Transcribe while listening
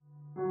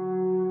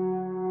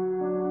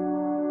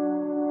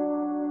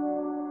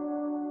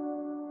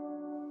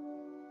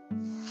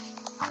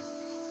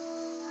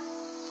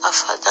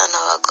Our Father and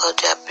our God,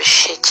 we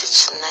appreciate you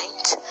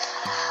tonight.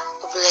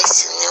 We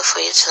bless your name for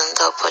you to have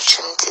the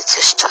opportunity to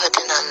study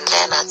and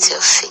learn at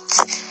your feet.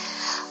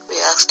 We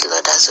ask,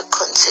 Lord, as we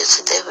continue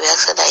today, we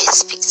ask that you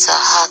speak to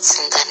our hearts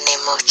in the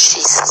name of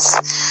Jesus.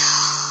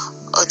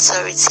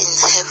 Authority in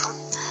heaven,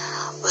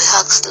 we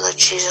ask, Lord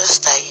Jesus,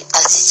 that you,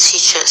 as you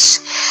teach us,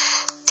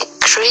 the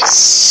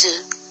grace to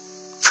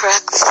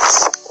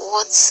practice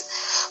what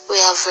we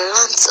have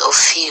learned of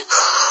you.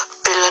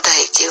 Pray, Lord, that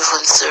you give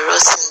unto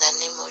us in the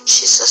name of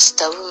Jesus,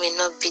 that we may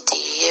not be the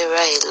hearer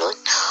alone,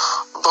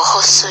 but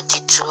also the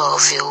doer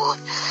of your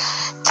word.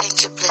 Thank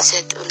you,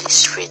 blessed Holy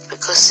Spirit,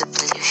 because we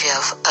believe you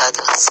have heard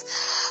us.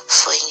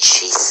 For in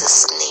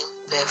Jesus' name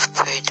we have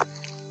prayed.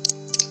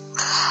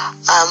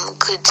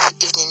 Good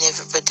evening,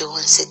 everybody,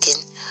 once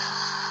again.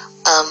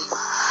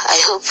 I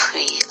hope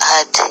we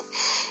had a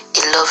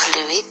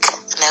lovely week,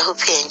 and I hope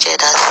you enjoyed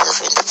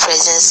ourselves in the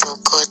presence of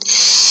God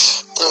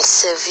in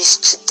service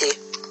today.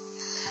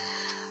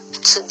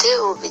 Today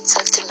we'll be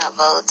talking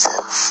about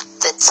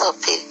the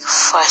topic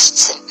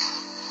fasting,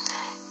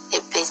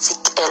 a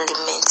basic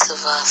element of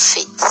our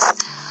faith.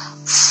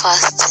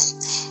 Fasting,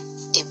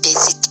 a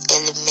basic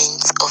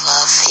element of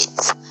our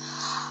faith.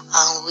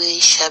 And we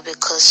shall be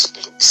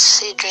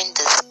considering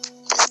the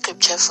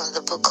scripture from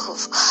the book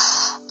of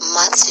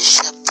Matthew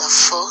chapter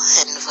 4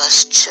 and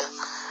verse 2.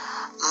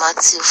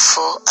 Matthew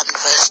 4 and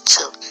verse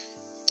 2.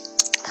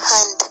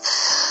 And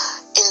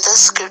in the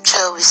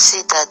scripture we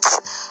see that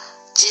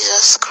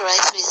Jesus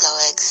Christ is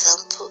our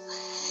example,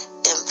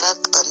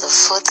 embarked on the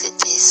 40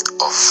 days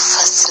of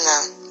fasting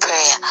and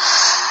prayer.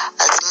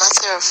 As a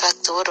matter of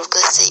fact, the word of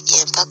God says he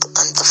embarked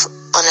on a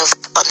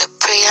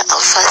prayer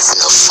and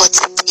fasting of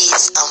 40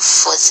 days and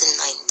 40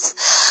 nights.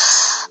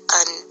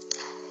 And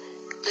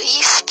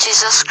if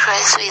Jesus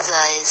Christ is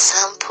our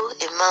example,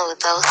 a man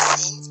without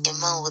sin, a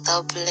man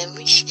without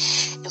blemish,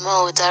 a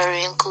man without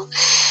wrinkle,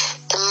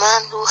 a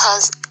man who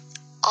has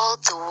all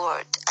the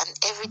word and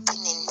everything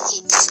in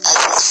it at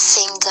his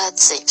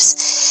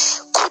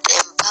fingertips could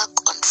embark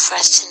on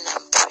fasting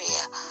and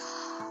prayer,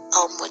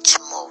 how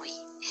much more we,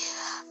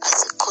 as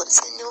we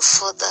continue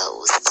further,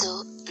 will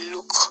still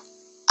look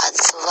at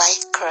why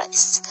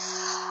Christ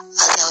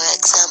as our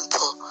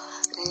example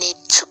need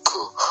to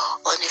go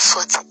on the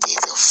 40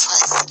 days of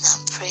fasting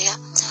and prayer.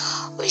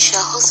 We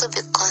shall also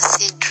be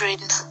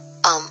considering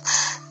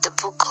the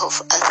book of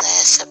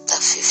Isaiah chapter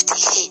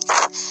 58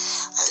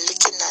 and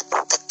looking at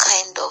the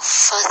kind of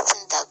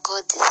fasting that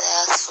God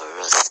desires for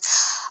us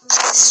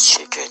as his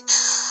children.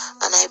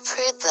 And I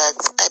pray that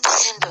at the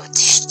end of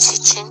this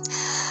teaching,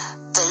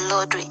 the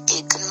Lord will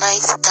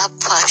ignite that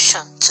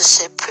passion to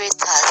separate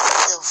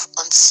ourselves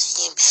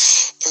unto him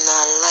in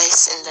our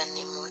lives in the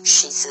name of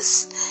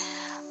Jesus.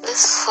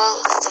 Let's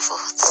first of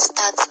all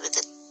start with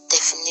the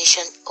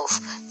definition of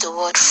the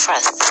word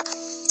fast.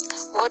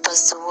 What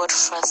does the word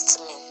fast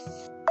mean?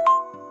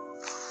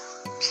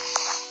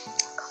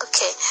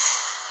 Okay,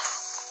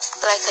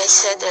 like I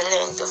said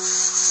earlier in the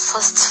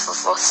first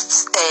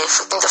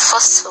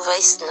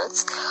voice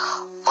note,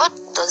 what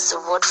does the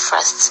word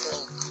fast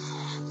mean?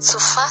 To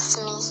fast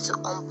means to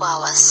humble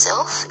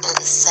ourselves in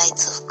the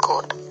sight of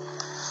God.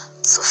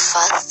 To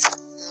fast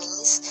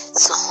means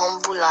to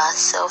humble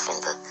ourselves in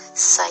the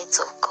sight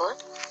of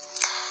God.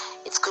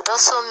 It could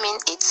also mean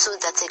a tool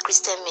that a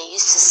Christian may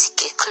use to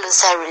seek a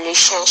closer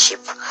relationship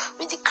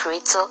with the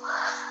Creator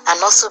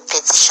and also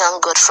petition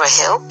God for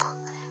help,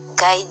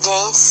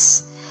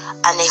 guidance,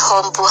 and a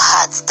humble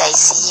heart that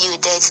is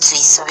yielded to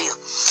his will.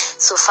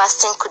 So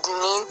fasting could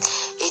mean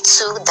a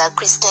tool that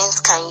Christians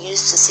can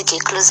use to seek a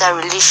closer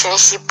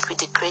relationship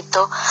with the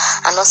Creator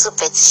and also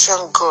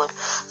petition God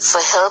for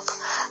help,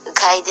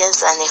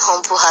 guidance, and a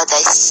humble heart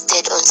that is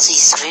yielded unto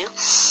his will.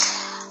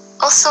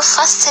 Also,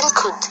 fasting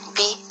could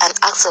be an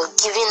act of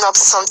giving up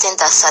something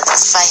that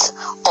satisfies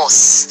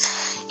us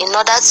in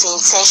order to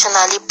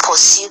intentionally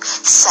pursue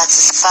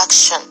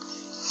satisfaction.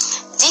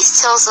 This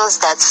tells us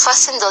that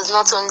fasting does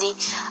not only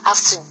have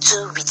to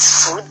do with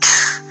food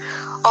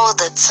all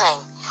the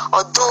time,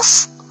 although,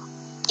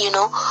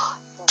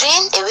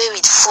 doing away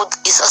with food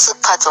is also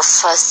part of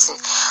fasting.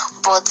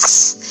 But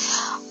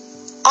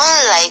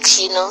unlike,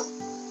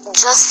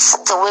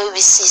 just the way we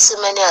see so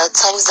many other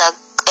times that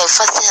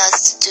fasting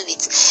has to do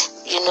with,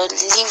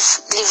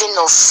 living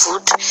off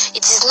food.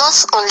 It is not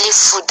only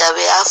food that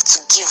we have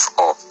to give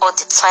up all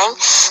the time.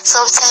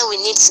 Sometimes we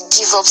need to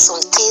give up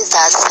some things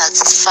that are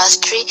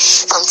satisfactory,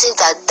 something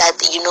that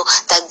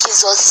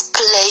gives us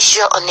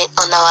pleasure on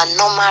our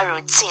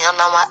normal routine, on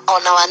our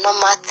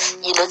normal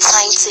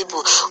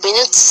timetable. We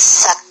need to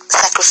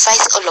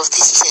sacrifice all of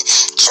these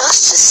things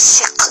just to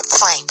seek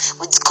time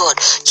with God,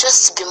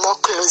 just to be more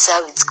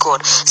closer with God.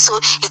 So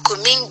it could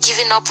mean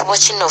giving up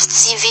watching of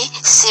TV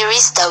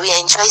series that we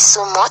enjoy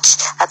so much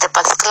at a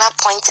particular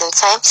point in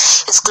time.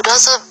 It could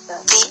also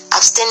be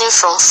abstaining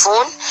from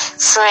phone,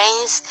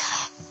 friends,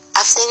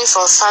 abstaining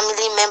from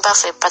family member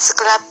for a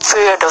particular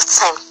period of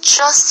time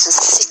just to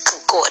seek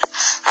God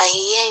and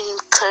hear him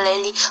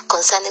clearly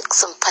concerning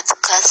some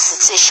particular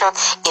situation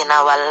in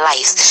our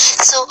lives.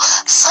 So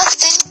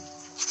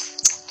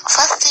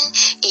fasting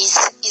is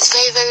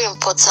very, very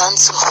important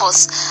to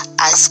us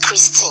as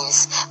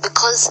Christians,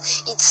 because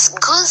it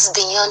goes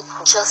beyond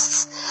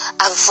just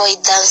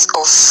avoidance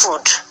of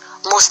food.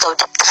 Most of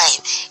the time,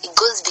 it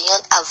goes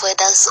beyond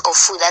avoidance of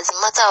food. As a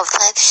matter of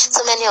time, so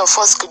many of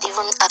us could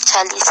even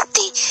actually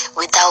stay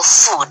without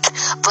food.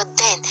 But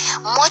then,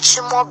 much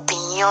more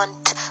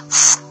beyond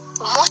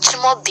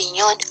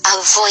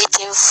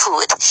avoiding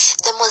food,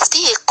 there must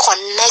be a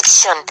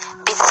connection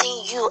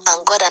between you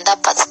and God at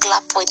that particular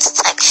point in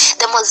time.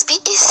 There must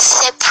be a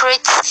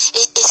separation,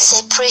 a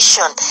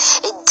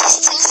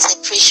distinct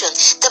separation.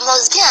 There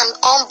must be an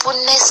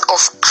humbleness of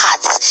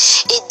heart,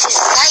 a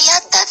desire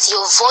that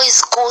your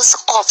voice goes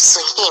up to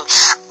Him,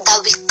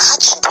 that will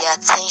catch the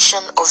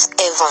attention of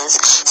heavens.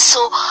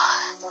 So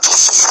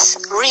this is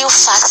real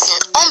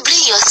fasting,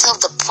 humbling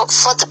yourself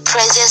for the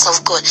presence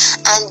of God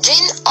and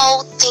doing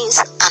all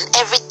things and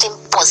everything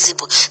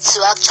possible to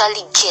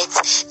actually get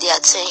the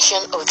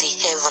attention of the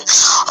heaven.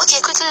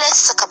 Okay, quickly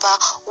let's talk about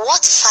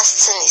what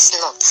fasting is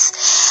not.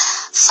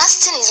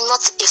 Fasting is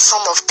not a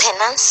form of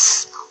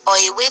penance or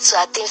a way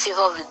to attain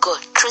favor with God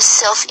through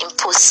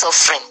self-imposed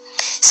suffering.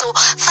 So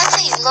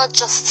fasting is not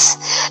just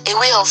a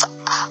way of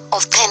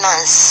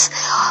penance,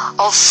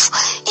 of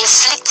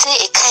inflicting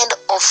a kind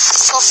of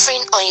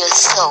suffering on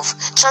yourself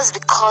just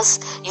because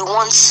you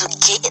want to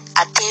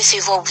attain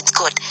favor with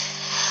God.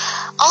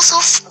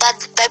 Also,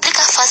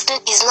 biblical fasting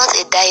is not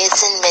a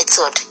dieting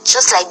method,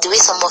 just like the way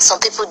some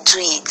people do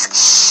it.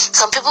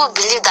 Some people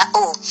believe that,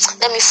 oh,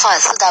 let me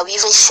fast so that we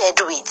even shed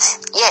weight.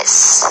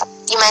 Yes,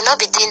 you might not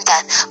be doing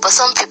that, but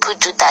some people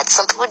do that.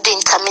 Some people do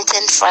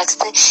intermittent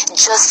fasting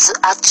just to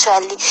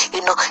actually,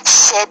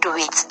 shed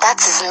weight. That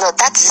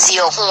is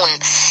your own.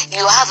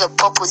 You have a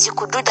purpose. You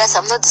could do that.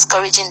 I'm not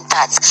discouraging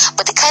that.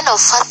 But the kind of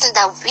fasting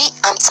that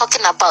I'm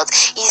talking about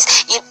is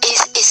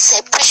a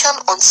separation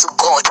unto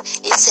God,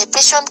 a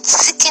separation,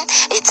 seeking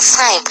a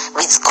time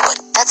with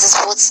God. That is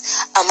what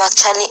I'm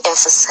actually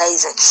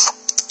emphasizing.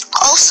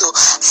 Also,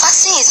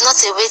 fasting is not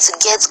a way to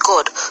get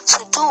God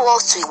to do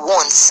what we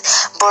want,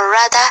 but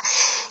rather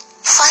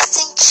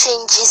fasting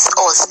changes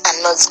us and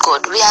not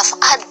God. We have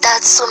had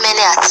that so many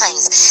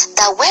times,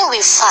 that when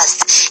we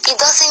fast, it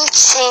doesn't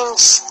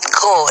change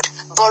God,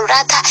 but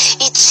rather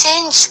it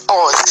changes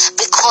us,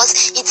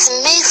 because it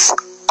makes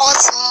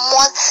us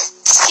more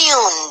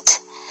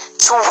tuned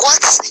to what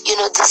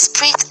the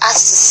Spirit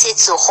has to say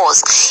to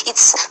us. It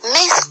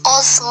makes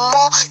us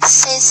more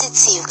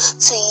sensitive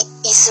to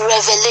His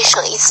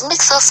revelation. It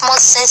makes us more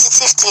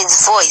sensitive to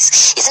His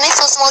voice. It makes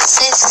us more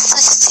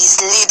sensitive to His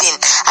leading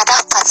at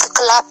that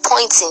particular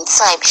point in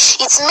time.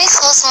 It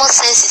makes us more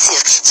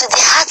sensitive to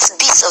the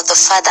heartbeat of the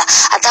Father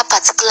at that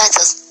particular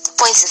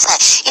point in time.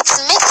 It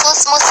makes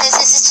us more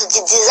sensitive to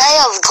the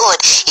desire of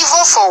God,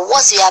 even for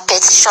what we are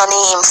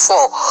petitioning Him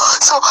for.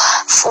 So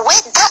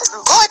when that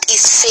God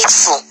is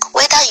faithful,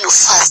 whether you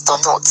fast or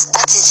not,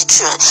 that is the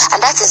truth.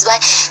 And that is why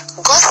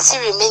God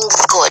still remains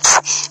God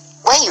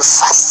when you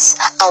fast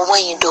and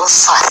when you don't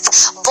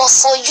fast. But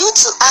for you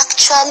to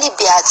actually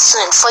be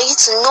attuned, for you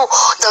to know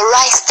the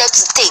right step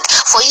to take,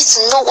 for you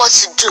to know what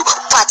to do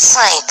part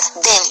time,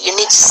 then you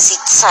need to seek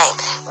time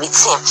with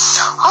Him.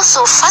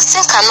 Also,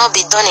 fasting cannot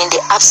be done in the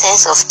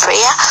absence of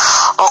prayer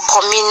or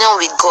communion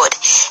with God,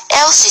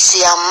 else it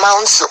will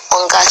amount to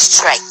hunger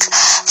strike.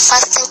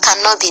 Fasting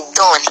cannot be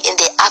done in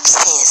the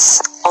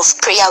absence of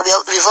prayer.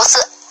 We've also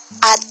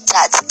add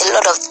that a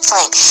lot of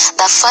time,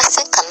 that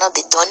fasting cannot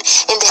be done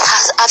in the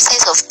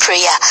absence of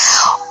prayer,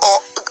 or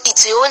it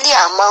will only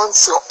amount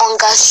to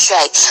hunger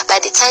strike.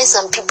 By the time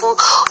some people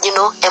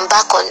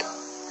embark on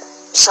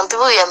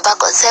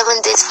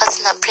 7 days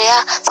fasting and prayer,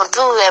 some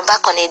people will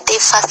embark on a day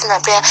fasting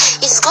and prayer,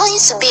 it's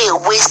going to be a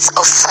waste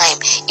of time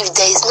if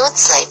there is no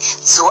time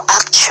to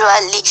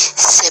actually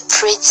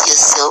separate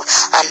yourself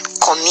and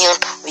commune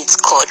with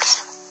God.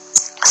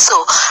 So,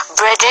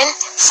 brethren,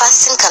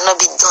 fasting cannot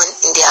be done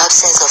in the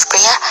absence of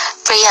prayer.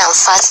 Prayer and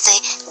fasting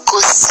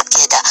goes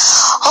together.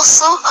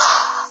 Also,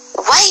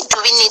 why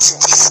do we need to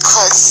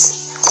discuss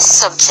the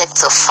subject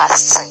of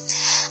fasting?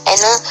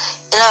 I know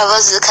a lot of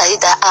us look at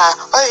it that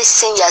all these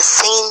things you are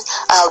saying,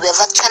 we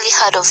have actually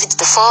heard of it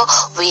before.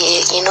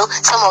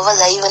 Some of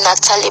us are even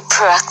actually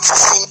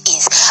practicing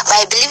it. But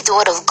I believe the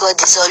word of God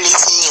is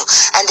always new,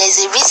 and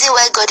there's a reason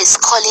why God is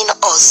calling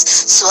us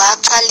to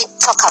actually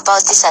talk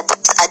about this at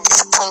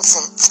this point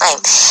in time.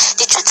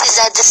 The truth is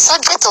that the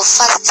subject of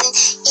fasting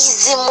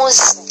is the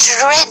most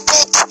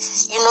dreaded,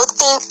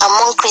 thing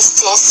among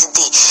Christians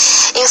today.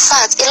 In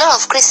fact, a lot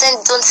of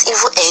Christians don't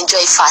even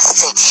enjoy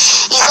fasting.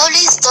 It's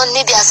always done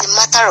maybe as a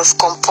matter of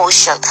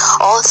compulsion,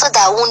 or so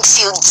that I won't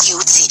feel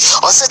guilty,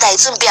 or so that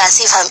it won't be as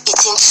if I'm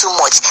eating too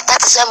much.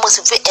 That is why most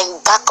people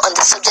embark on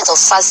the subject of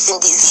fasting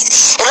these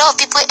days. A lot of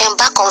people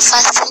embark on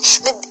fasting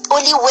maybe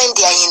only when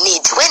they are in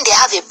need, when they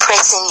have a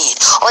pressing need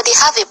or they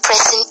have a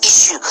pressing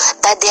issue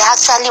that they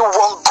actually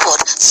want God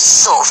to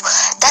solve.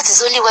 That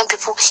is only when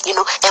people,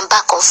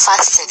 embark on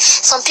fasting.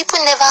 Some people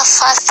never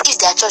fast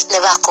if their church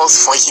never calls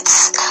for it.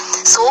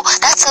 So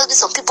that tells me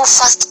some people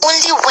fast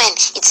only when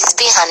it is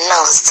being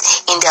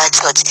announced in their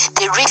church.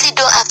 They really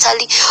don't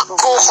actually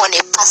go on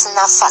a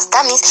personal fast.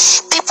 That means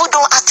people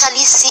don't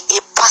actually see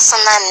a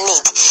personal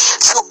need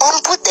to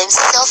humble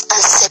themselves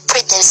and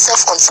separate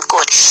themselves unto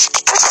God.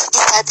 The truth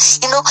is that,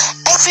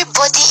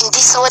 everybody in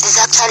this world is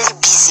actually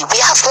busy. We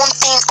have one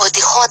thing or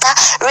the other,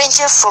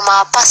 ranging from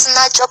our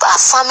personal job, our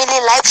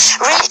family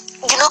life, we have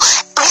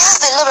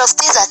a lot of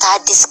things at our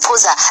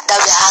disposal that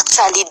we are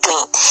actually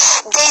doing.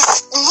 There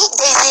is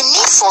a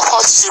need for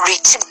us to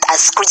retreat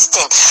as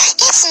Christians.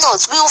 If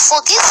not, we will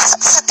forget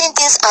certain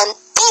things and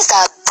things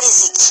that are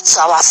basic to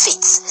our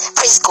faith.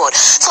 Praise God.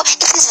 So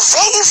it is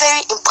very,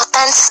 very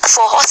important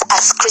for us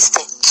as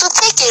Christians to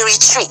take a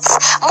retreat.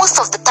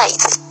 Most of the time,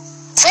 it's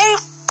very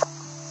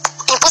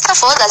important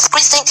for us as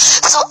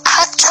Christians to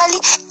actually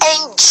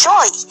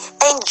enjoy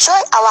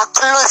our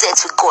closet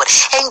with God,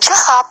 enjoy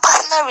our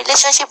personal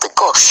relationship with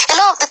God. A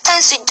lot of the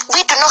times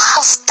we do not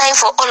have time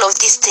for all of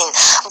these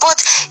things, but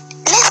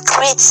let's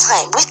create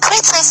time. We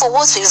create time for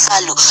what we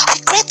value. We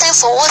create time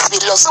for what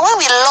we love. So when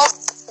we love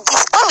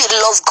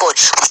God,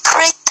 we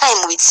create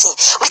time with Him.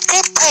 We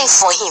create time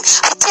for Him.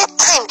 We create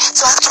time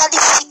to actually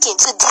seek Him,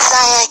 to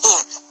desire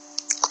Him.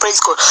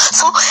 Praise God.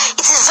 So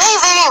it is very,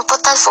 very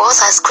important for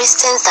us as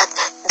Christians that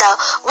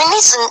we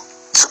need to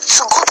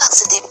go back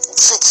to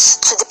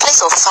the place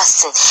of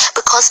fasting,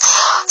 because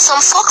some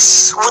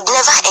folks would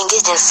never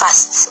engage in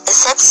fasts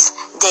except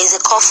there is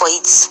a call for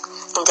it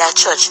in their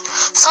church.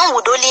 Some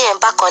would only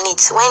embark on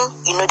it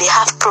when they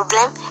have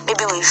problem,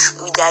 maybe with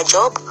their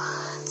job.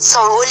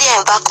 Some will only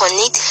embark on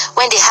it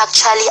when they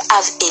actually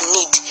have a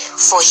need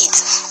for it.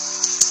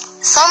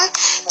 Some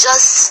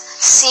just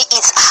see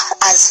it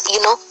as, if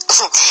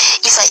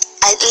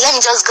let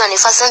me just go on a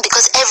fasting,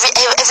 because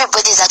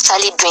everybody is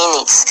actually doing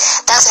it.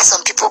 That's why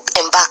some people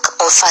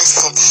embark on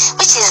fasting,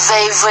 which is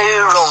very,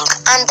 very wrong.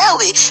 And that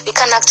way we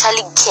can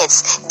actually get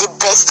the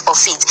best of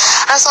it.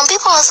 And some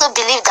people also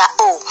believe that,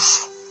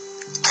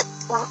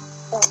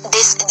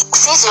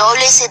 since you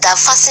always say that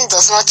fasting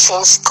does not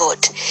change God,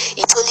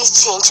 it only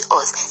changes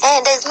us,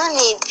 and there's no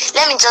need.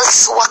 Let me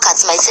just work at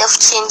myself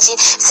changing,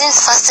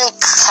 since fasting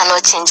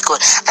cannot change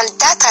God. And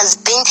that has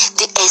been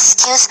the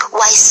excuse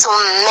why so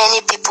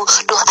many people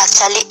don't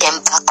actually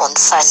embark on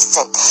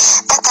fasting.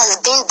 That has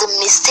been the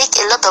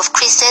mistake a lot of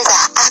Christians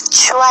are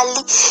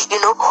actually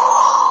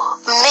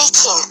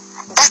making.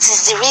 That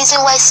is the reason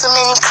why so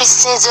many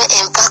Christians don't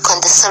embark on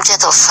the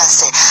subject of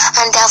fasting,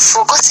 and they have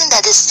forgotten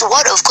that the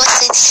word of God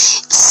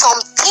says some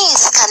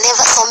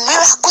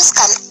miracles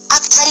can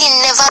actually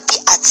never be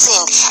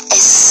attained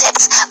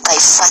except by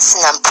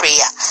fasting and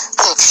prayer.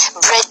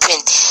 Brethren,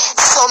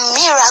 some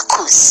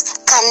miracles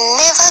can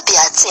never be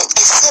attained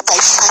except by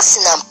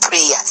fasting and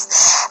prayers.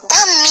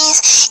 That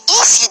means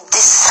if you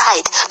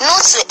decide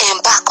not to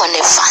embark on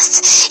a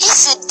fast, if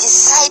you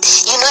decide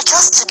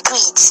just to do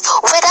it,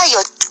 whether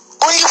you're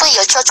only when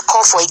your church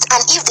call for it,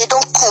 and if they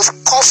don't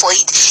call for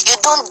it, you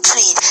don't do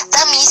it,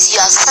 that means you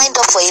have signed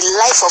up for a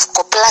life of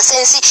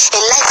complacency, a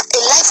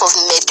life of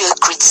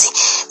mediocrity.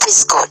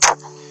 Praise God.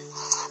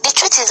 The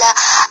truth is that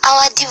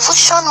our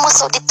devotion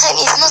most of the time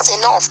is not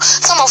enough.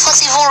 Some of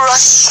us even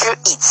rush through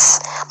it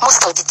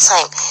most of the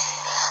time.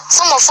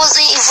 Some of us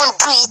don't even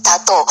do it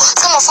at all.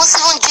 Some of us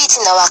even do it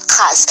in our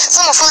cars.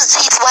 Some of us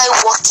do it while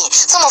walking.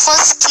 Some of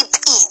us skip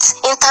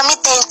it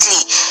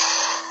intermittently.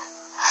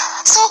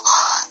 So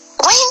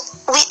when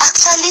we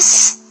actually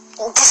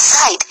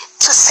decide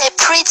to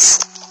separate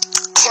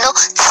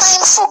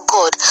time for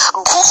God,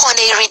 go on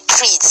a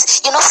retreat,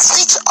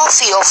 switch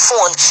off your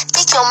phone,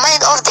 take your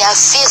mind off the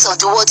affairs of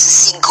the world to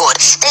see God,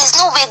 there is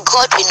no way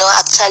God will not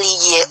actually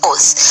hear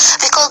us,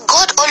 because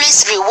God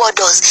always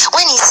rewards us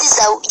when He sees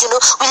that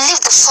we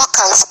leave the fork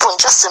and spoon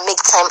just to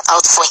make time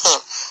out for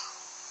Him.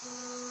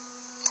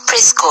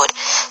 Praise God.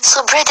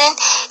 So brethren,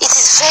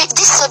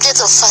 this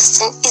subject of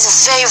fasting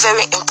is very,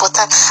 very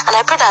important, and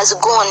I pray that as we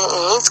go on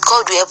in it,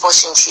 God will help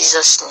us in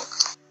Jesus' name.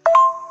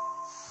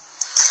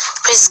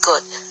 Praise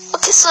God.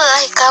 Okay, so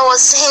like I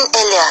was saying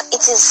earlier,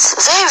 it is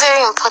very,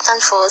 very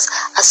important for us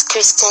as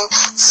Christians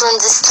to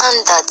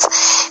understand that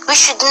we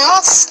should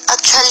not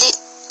actually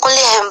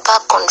only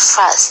embark on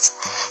fast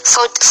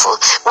for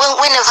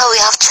whenever we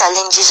have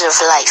challenges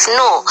of life.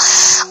 No,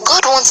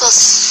 God wants to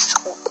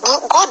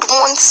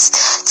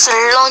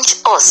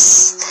launch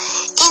us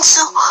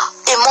into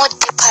a more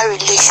deeper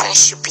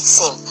relationship with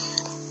Him.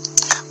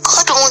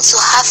 God wants to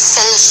have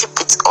fellowship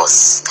with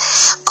us.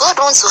 God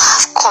wants to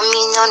have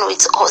communion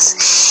with us.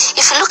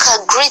 If you look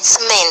at great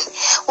men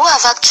who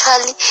have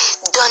actually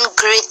done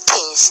great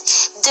things,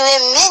 they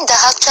were men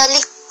that actually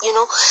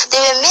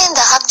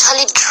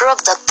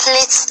dropped the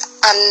plates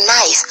and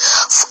knife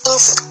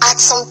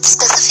at some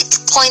specific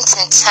point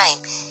in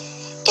time.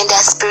 in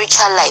their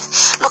spiritual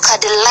life. Look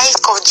at the life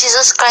of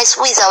Jesus Christ,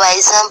 who is our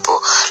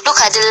example. Look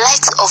at the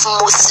life of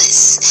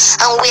Moses.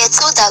 And we are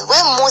told that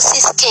when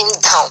Moses came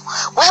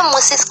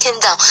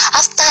down,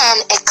 after an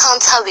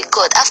encounter with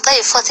God, after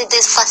a 40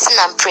 days fasting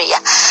and prayer,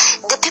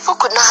 the people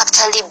could not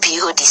actually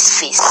behold his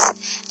face.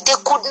 They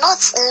could not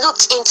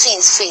look into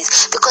his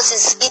face because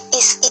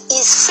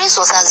his face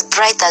was as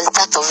bright as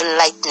that of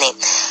lightning.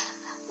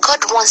 God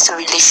wants a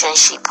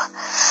relationship.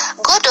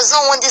 God does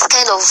not want this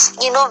kind of,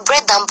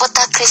 bread and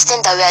butter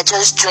Christian that we are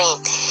just doing.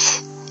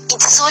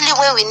 It is only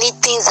when we need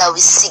things that we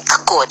seek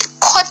God.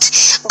 God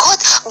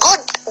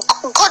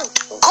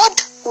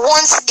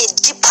wants a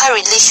deeper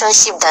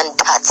relationship than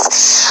that.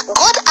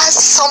 God has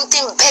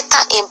something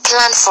better in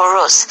plan for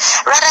us,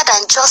 rather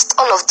than just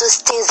all of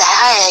those things that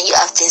I and you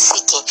have been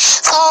seeking.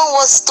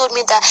 Someone once told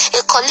me that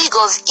a colleague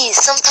of his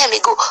some time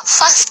ago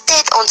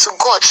fasted unto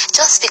God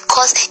just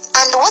because,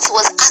 and what he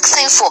was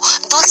asking for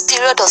those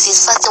period of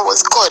his fasting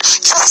was, God,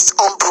 just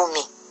humble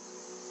me.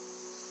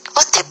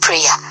 What a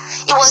prayer.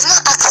 He was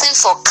not asking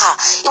for car.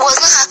 He was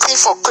not asking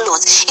for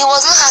clothes. He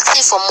was not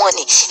asking for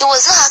money. He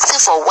was not asking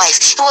for wife.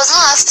 He was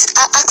not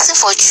asking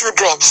for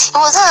children. He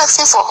was not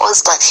asking for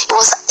husband. He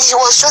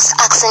was just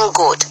asking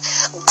God,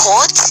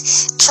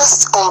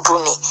 just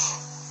humble me.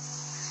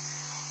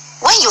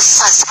 When you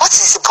fast, what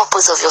is the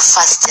purpose of your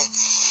fasting?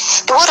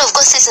 The word of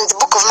God says in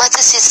the book of Matthew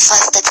 6,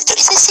 verse 32,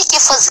 it says, seek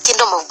ye first the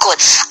kingdom of God,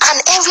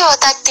 and every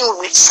other thing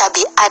shall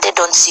be added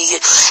unto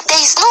you. There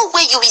is no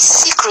way you will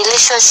seek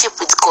relationship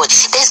with God.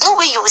 There is no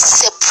way you will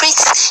separate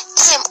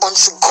time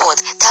unto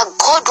God, that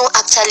God won't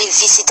actually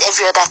visit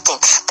every other thing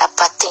that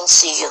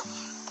pertains to you.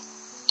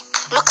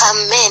 Look at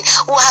men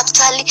who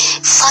actually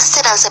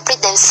fasted and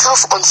separate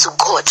themselves unto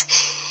God.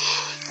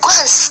 Go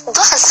and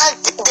serve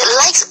the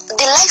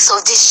likes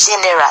of these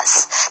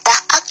generals that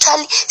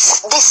actually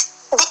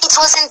it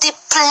was in the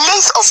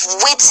place of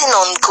waiting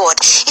on God.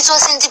 It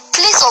was in the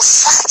place of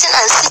fasting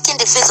and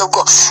seeking the face of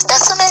God that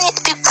so many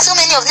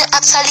of them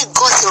actually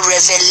got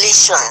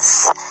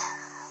revelations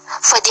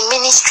for the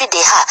ministry they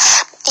had.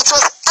 It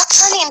was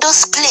actually in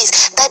those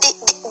places that they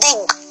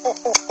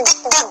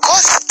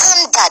got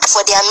standard for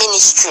their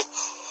ministry.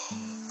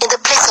 In the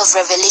place of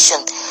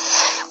revelation,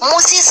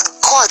 Moses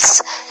got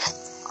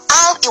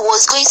how he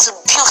was going to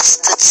build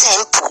the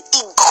temple.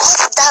 He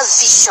got that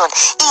vision.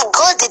 He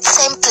got the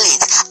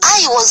template. How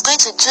he was going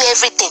to do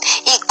everything.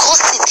 He got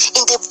it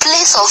in the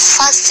place of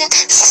fasting,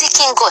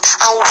 seeking God,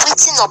 and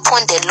waiting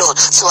upon the Lord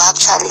to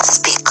actually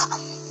speak.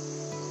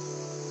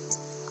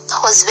 That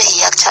was where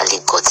he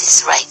actually got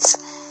his right.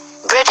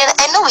 Brethren,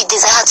 I know we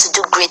desire to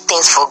do great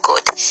things for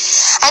God.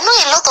 I know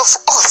a lot of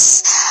us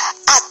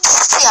are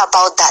thirsty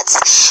about that.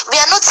 We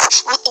are not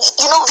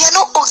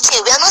okay.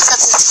 We are not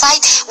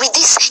satisfied with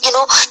this,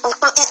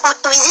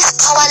 with this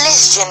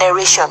powerless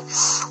generation.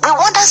 We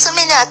wonder so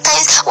many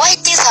times why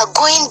things are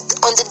going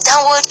on the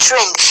downward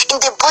trend in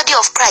the body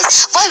of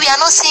Christ. Why we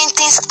are not seeing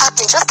things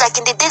happen just like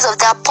in the days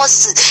of the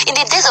apostles, in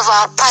the days of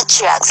our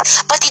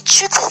patriarchs. But the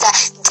truth is that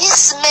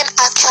these men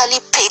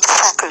actually paid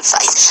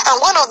sacrifice. And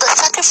one of the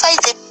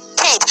sacrifices they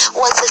paid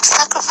was the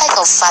sacrifice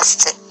of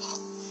fasting.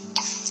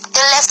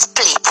 They left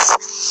plates,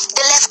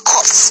 they left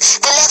cups,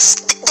 they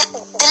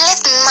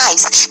left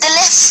knives, they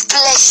left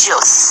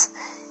pleasures.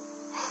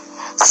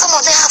 Some of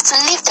them have to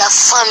leave their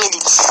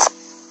families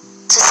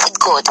to seek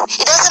God.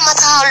 It doesn't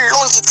matter how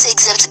long it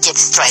takes them to get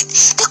it right.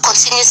 They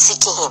continue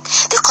seeking Him.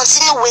 They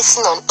continue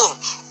waiting on Him.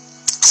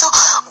 So,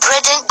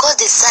 brethren, God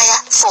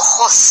desires for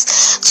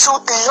us to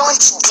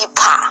launch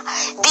deeper,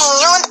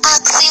 beyond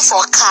asking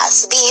for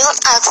cars, beyond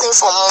asking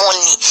for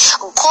money.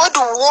 God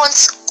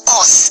wants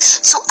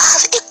us to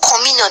have a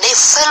communion, a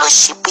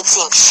fellowship with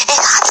Him, a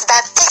heart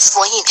that thirsts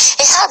for Him,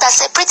 a heart that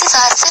separates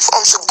ourselves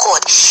unto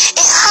God,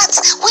 a heart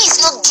who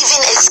is not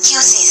giving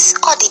excuses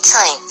all the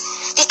time.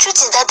 The truth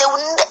is that there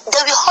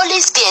will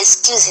always be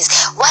excuses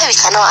why we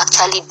cannot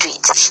actually do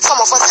it. Some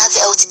of us have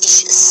health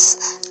issues.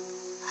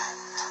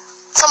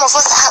 Some of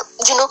us have,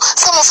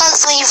 some of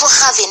us don't even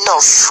have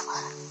enough.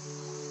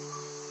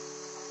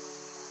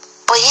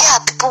 But here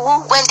are people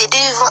who, when they don't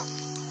even,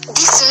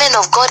 these men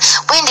of God,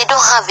 when they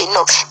don't have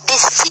enough, they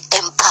see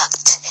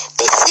impact.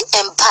 They see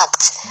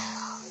impact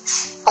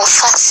on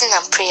fasting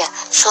and prayer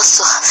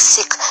just to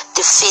seek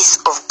the face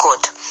of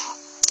God.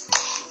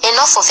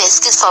 Enough of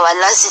excuse for our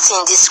laxity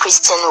in this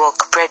Christian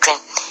walk, brethren.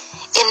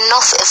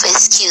 Enough of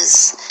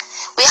excuse.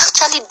 We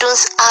actually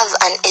don't have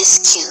an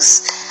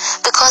excuse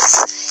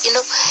because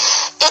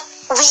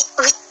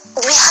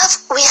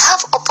we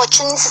have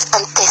opportunities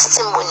and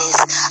testimonies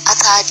at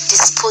our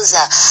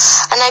disposal,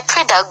 and I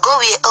pray that God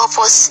will help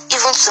us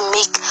even to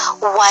make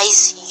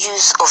wise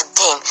use of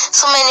them.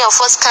 So many of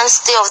us can't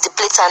stay off the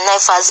plate and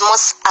knife as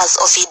much as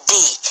of a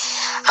day,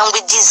 and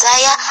we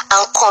desire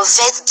and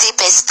convert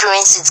deep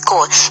experience with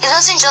God. It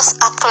doesn't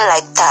just happen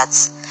like that.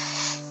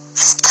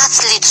 Start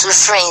little,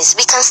 friends.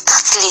 We can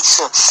start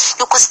little.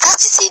 You could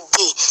start with a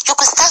day. You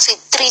could start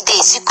with 3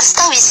 days. You could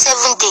start with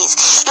 7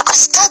 days. You could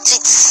start with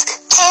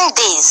 10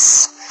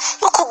 days.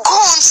 You could go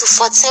on to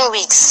 14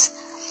 weeks.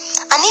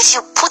 And if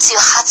you put your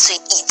heart to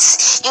it,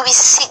 you will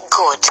seek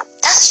God.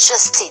 That's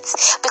just it.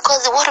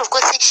 Because the word of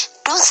God says,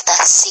 those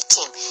that seek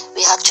him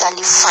will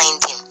actually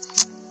find him.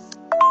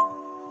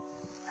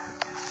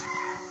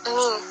 I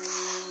mean,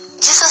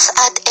 Jesus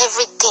had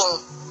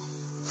everything.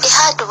 He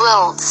had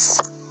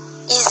wealth.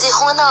 He's the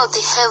owner of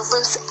the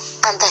heavens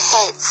and the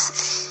earth.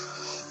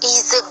 He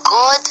is the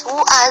God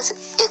who has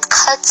a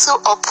cattle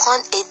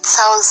upon 1,000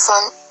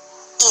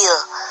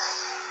 hills.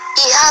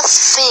 He has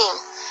fame.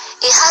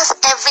 He has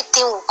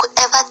everything we could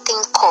ever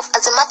think of.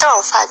 As a matter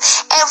of fact,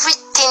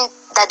 everything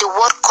that the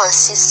world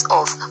consists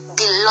of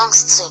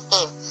belongs to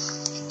him.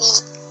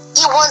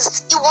 He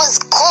was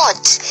God.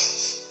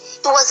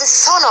 He was the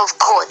Son of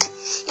God.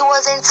 He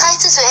was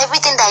entitled to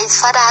everything that his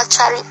Father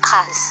actually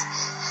has.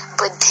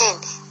 But then,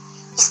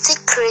 he still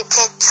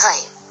created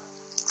time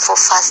for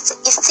fasting.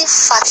 He still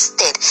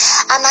fasted.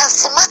 And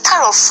as a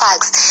matter of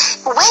fact,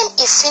 when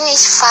he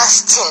finished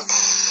fasting,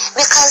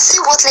 we can see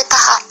what later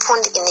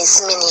happened in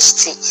his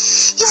ministry.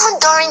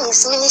 Even during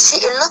his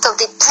ministry, a lot of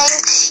the time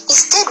he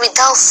stayed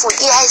without food.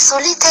 He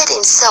isolated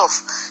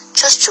himself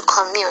just to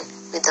commune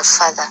with the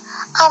Father.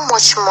 How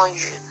much more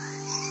you?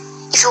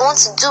 If you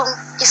want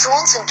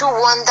to do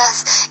wonders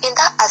in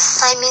that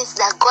assignment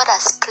that God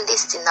has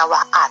placed in our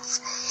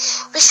hearts,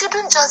 we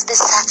shouldn't just be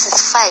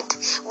satisfied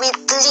with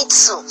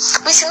little.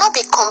 We should not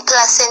be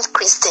complacent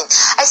Christians.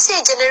 I see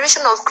a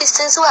generation of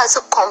Christians who are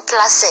so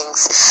complacent.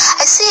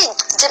 I see a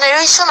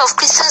generation of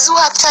Christians who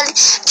actually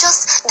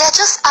they're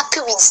just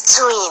happy with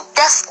doing.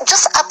 They're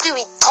just happy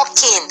with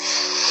talking.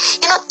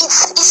 You know,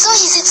 it's so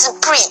easy to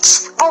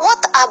preach, but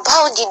what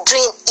about the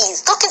doing is?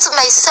 Talking to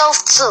myself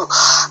too.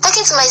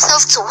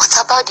 What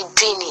about the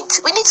doing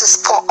it? We need to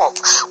spur up.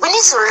 We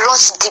need to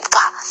launch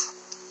deeper.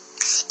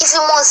 If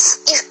we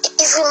must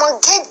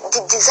get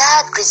the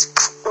desired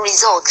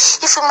result,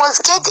 if we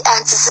must get the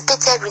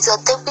anticipated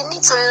result, then we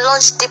need to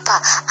launch deeper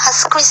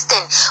as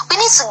Christians. We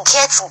need to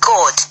get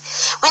God.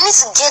 We need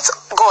to get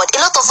God. A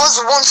lot of us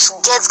want to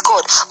get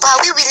God, but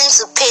are we willing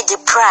to pay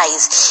the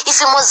price? If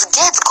we must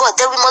get God,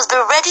 then we must be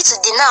ready to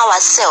deny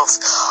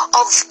ourselves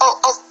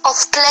of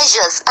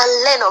pleasures and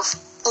learn of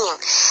him.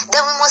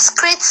 Then we must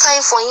create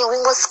time for him. We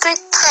must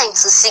create time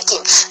to seek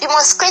him. We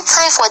must create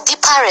time for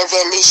deeper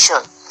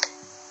revelation.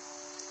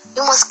 We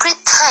must create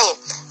time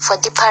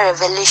for deeper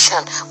revelation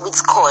with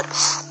God.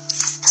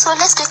 So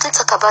let's quickly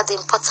talk about the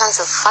importance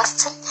of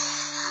fasting.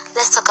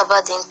 Let's talk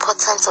about the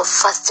importance of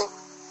fasting.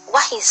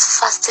 Why is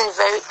fasting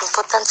very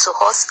important to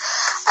us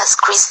as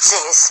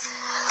Christians?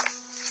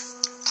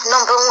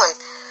 Number one,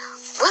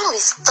 when we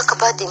talk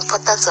about the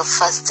importance of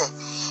fasting,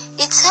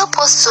 it helps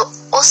us to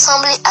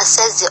awesomely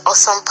access the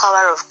awesome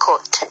power of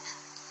God.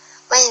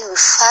 When we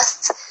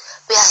fast,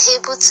 we are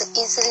able to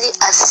easily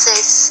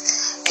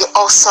access the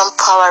awesome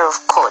power of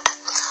God.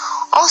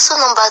 Also,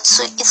 number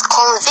two, it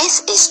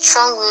conveys a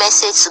strong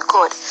message to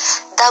God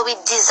that we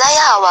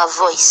desire our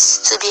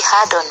voice to be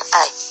heard on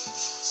high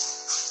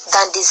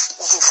than this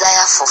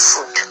desire for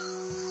food.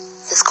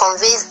 It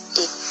conveys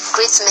a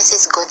great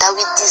message to God that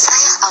we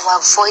desire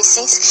our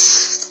voices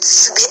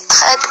to be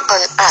heard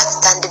on earth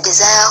than the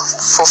desire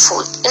for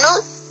food. You know,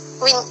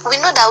 we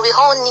know that we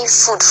all need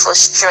food for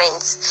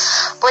strength,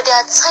 but there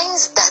are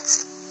times that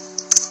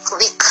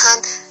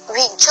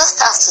we just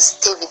have to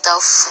stay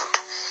without food.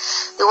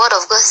 The word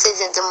of God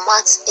says in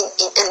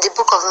the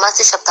book of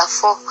Matthew chapter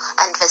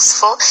 4 and verse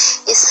 4,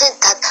 it said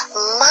that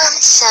man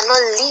shall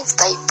not live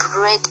by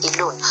bread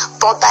alone,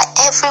 but by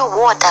every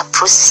word that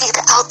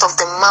proceeds out of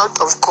the mouth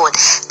of God.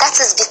 That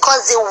is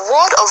because the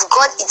word of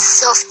God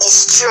itself is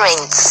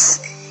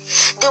strength.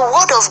 The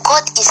word of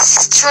God is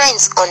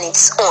strength on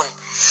its own.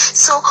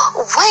 So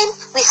when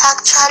we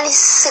actually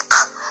seek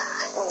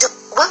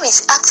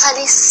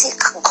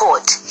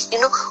God,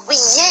 you know, we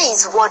hear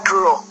his word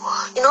raw.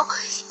 You know,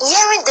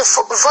 hearing the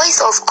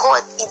voice of God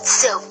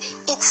itself,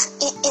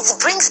 it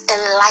brings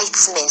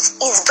enlightenment,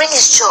 it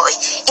brings joy,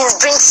 it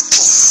brings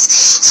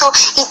peace. So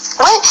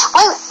when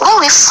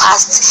we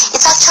fast,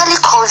 it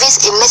actually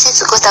conveys a message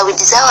to God that we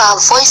desire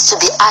our voice to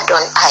be heard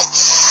on high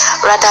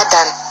rather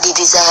than the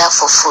desire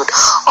for food.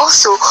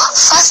 Also,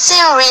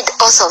 fasting rids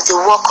us of the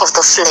work of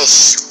the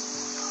flesh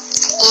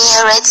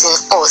inherent in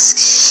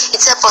us.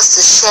 It helps us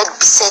to shed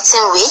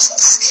besetting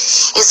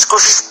weights. It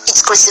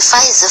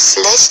crucifies the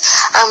flesh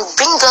and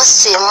brings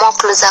us to a more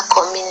closer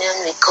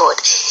communion with God.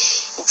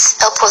 It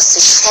helps us to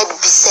shed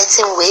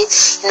besetting weight.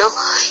 You know,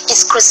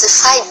 it's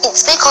crucified. It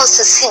makes us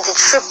to see the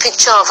true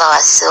picture of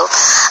ourselves.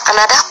 And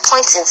at that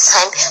point in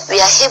time,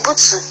 we are able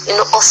to, you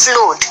know,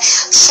 offload,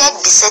 shed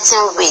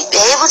besetting weight. We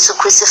are able to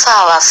crucify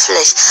our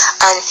flesh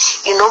and,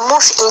 you know,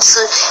 move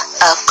into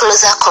a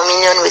closer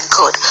communion with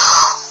God.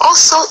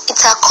 Also, it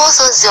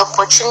accords us the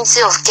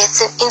opportunity of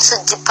getting into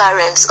deeper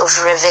realms of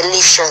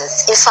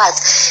revelations. In fact,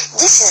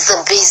 this is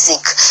the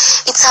basic.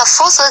 It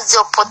affords us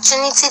the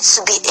opportunity to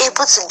be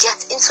able to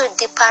get into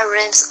deeper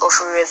realms of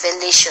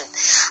revelation.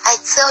 I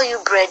tell you,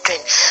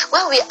 brethren,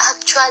 when we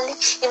actually,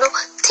 you know,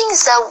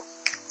 things that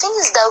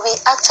we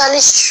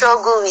actually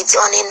struggle with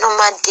on a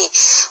normal day,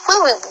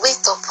 when we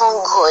wait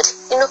upon God,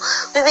 you know,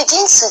 we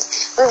begin to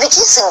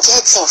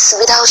get it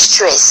without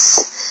stress.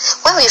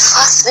 When we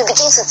fast,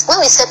 when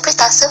we separate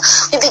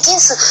ourselves, we begin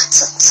to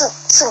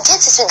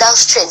get it without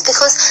stress,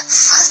 because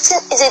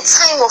fasting is a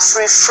time of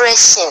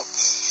refreshing.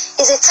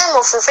 It's a time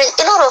of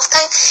refreshing. A lot of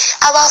time,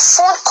 our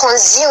phone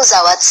consumes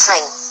our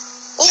time.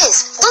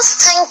 Yes, those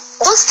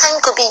time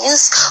could be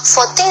used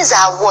for things that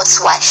are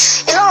worthwhile.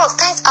 A lot of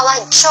times,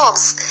 our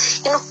jobs,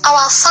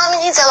 our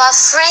families, our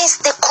friends,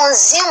 they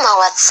consume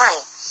our time.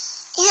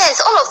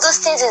 Yes, all of those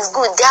things is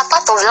good. They are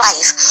part of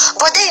life.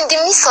 But then in the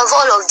midst of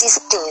all of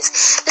these things,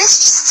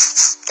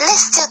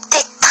 let's still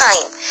take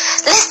time.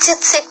 Let's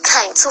still take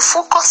time to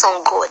focus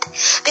on God.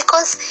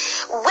 Because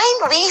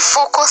when we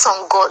focus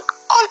on God,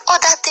 all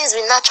other things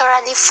will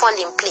naturally fall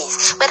in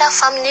place. Whether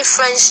family,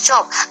 friends,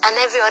 job, and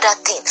every other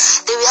thing,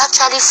 they will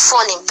actually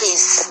fall in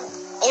place.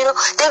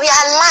 They will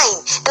align.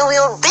 They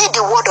will obey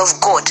the word of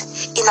God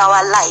in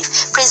our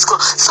life. Praise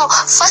God. So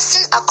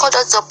fasting accords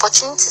us the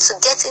opportunity to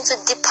get into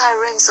deeper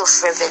realms of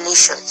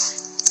revelation.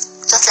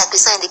 Just like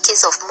we saw in the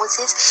case of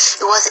Moses,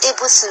 he was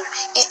able to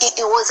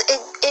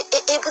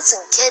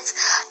get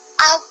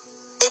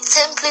a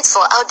template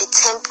for how the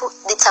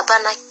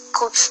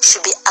tabernacle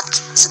should be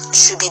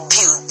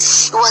built.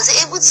 He was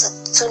able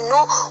to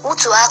know who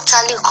to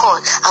actually call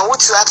and who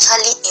to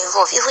actually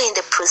involve, even in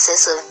the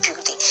process of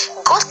building.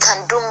 God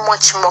can do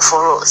much more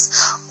for us.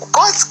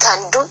 God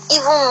can do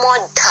even more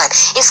than.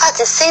 In fact,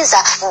 it says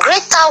that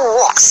greater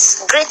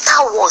works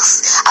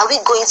are we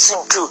going to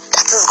do.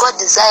 That is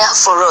God's desire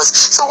for us.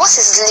 So what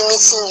is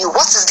limiting you?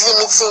 What is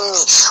limiting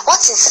me?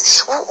 What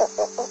is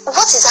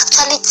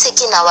actually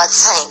taking our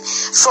time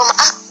from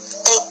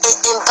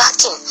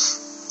embarking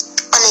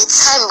on a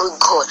time with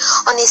God,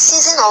 on a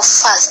season of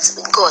fast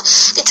with God?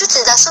 The truth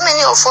is that so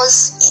many of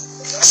us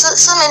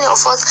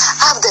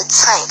have the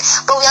time,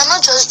 but we are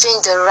not just doing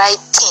the right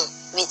thing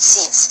with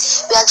it.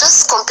 We are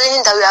just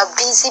complaining that we are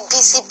busy.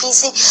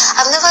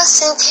 I've never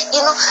seen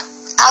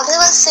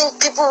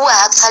people who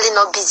are actually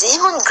not busy.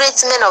 Even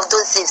great men of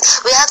those days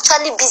were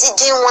actually busy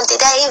doing one thing.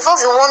 They are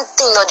involved in one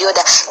thing or the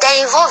other. They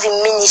are involved in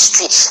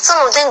ministry.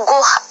 Some of them go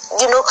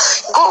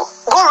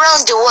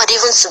around the world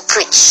even to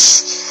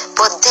preach.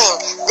 But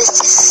then they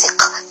still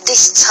seek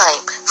this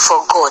time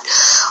for God.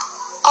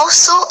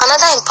 Also,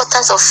 another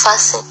importance of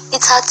fasting,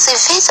 it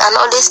activates and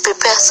always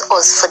prepares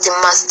us for the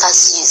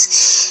master's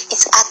use.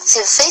 It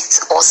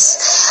activates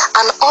us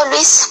and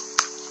always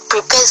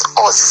prepares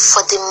us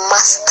for the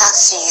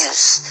master's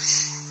use.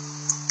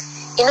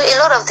 A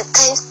lot of the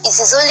times, it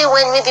is only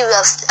when maybe we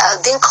have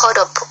been called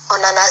up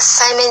on an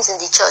assignment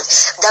in the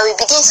church that we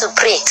begin to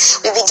pray.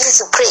 We begin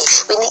to pray.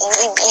 We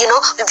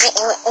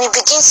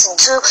begin to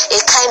do a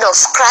kind of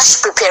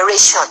crash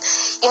preparation.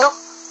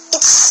 It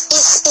is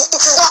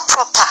not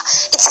proper.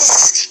 It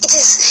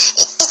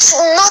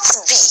should not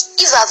be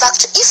if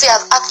you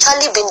have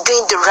actually been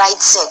doing the right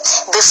thing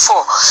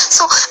before.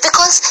 So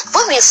because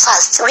when we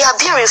fast, we are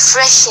being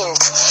refreshing.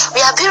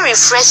 We are able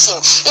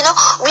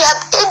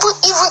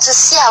even to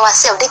see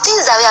ourselves, the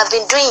things that we have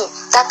been doing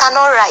that are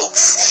not right,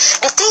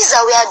 the things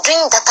that we are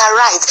doing that are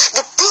right,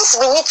 the things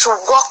we need to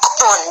work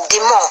on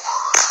the more.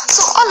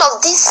 So all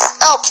of this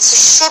helps to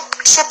shape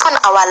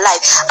our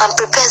life and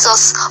prepares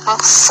us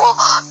for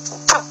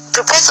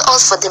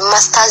the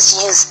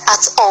master's use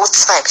at all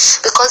times,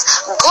 because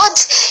God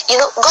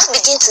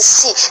begins to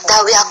see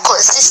that we are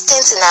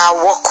consistent in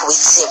our walk with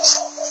Him.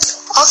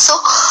 Also,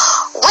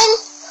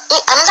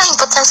 another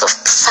importance of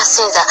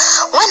fasting is that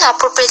when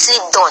appropriately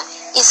done,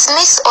 it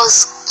makes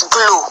us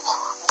glow,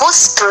 both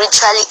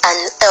spiritually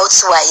and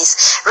health-wise,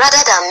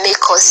 rather than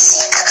make us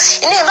sick.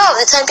 A lot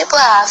of the time people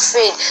are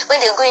afraid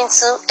when they go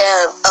into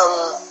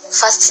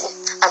fasting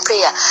and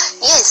prayer.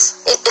 Yes,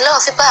 a lot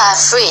of people are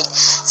afraid.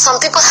 Some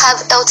people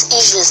have health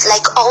issues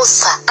like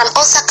ulcer, and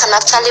ulcer can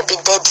actually be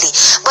deadly.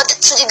 But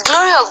to the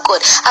glory of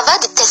God, I've had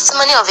the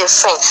testimony of a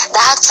friend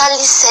that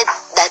actually said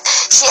that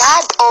she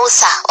had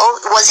ulcer,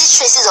 or was it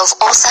traces of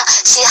ulcer?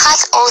 She had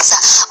ulcer,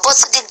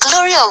 but to the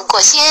glory of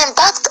God, she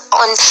embarked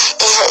on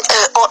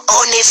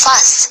a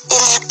fast,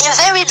 a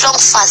very long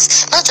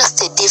fast, not just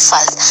a day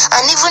fast,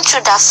 and even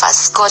through that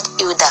fast, God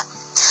healed her.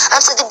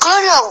 And to the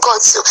glory of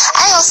God too,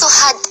 I also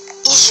had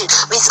issue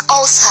with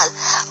ulcer,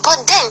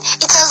 but then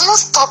it has not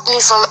stopped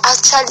me from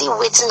actually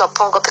waiting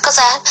upon God, because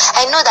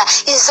I know that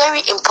it's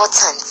very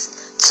important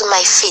to my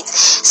faith.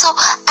 So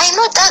I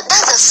know that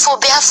that's a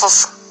phobia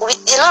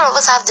a lot of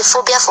us have the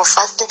phobia for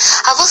fasting.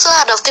 I've also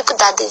heard of people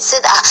that they say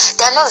that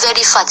they are not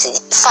very fat.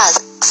 If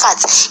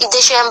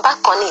they should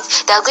embark on it,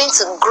 they are going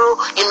to grow,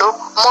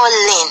 more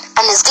lean,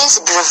 and it's going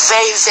to be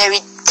very, very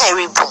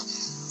terrible.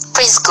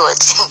 Praise God.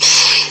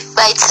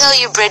 But I tell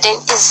you, brethren,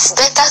 it's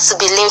better to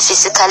be lean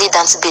physically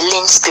than to be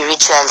lean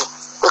spiritually,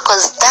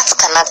 because that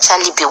can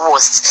actually be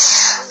worse.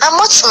 And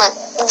much more,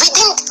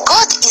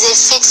 God is a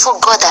faithful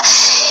God.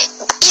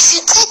 If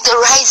you take the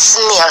right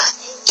meal,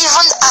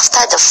 even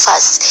after the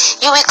fast,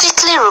 you will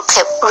quickly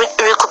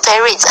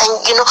recuperate, and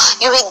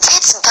you will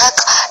get back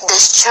the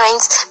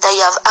strength that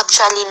you have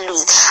actually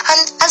lost.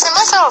 And as a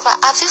matter of fact,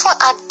 I've even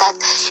had that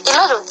a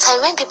lot of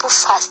time when people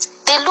fast,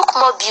 they look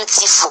more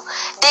beautiful,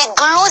 they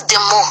glow the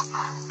more.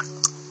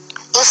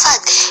 In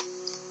fact,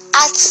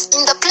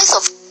 in the place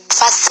of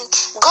fasting,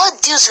 God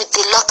deals with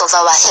a lot of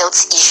our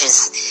health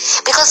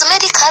issues, because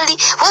medically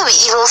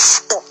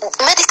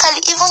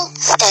even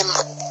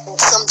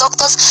some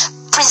doctors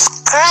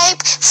prescribe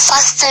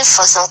fasting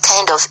for some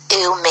kind of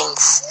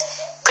ailments.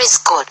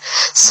 Praise God.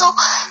 So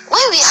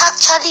when we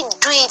actually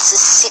do it to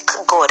seek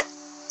God,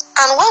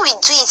 and when we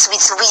do it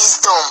with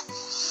wisdom,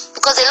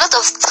 because a lot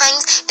of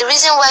times the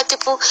reason why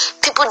people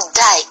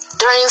die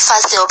during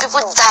fasting, or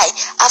people die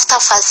after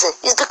fasting,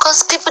 is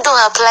because people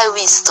don't apply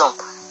wisdom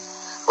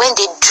when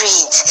they do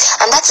it.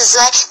 And that is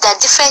why there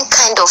are different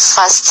kind of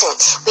fasting.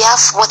 We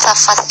have water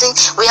fasting,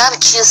 we have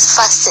juice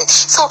fasting.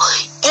 So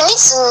you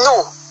need to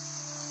know,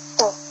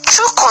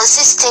 through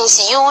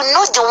consistency, you will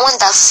know the one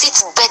that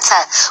fits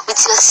better with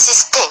your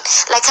system.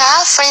 Like I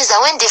have friends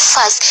that when they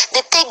fast,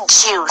 they take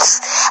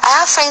juice. I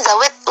have friends that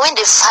when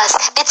they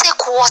fast, they take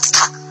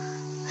water.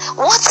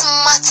 What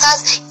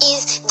matters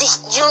is the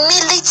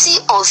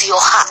humility of your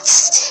heart.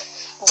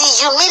 The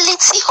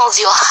humility of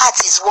your heart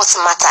is what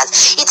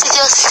matters. It is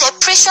your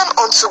separation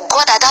unto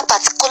God at that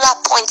particular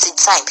point in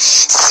time.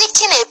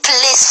 Seeking a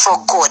place for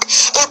God,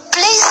 a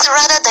place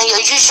rather than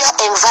your usual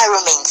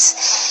environment.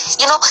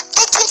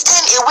 Taking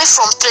time away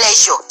from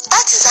pleasure.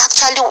 That is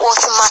actually what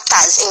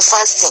matters in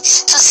fasting.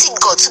 To seek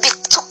God,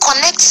 to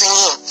connect to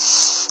Him,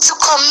 to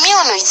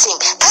commune with Him.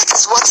 That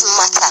is what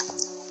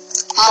matters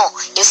more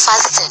in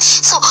fasting.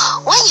 So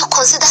when you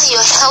consider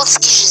your health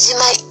issues, you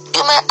might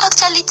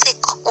actually take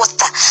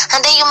water,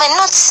 and then you might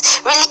not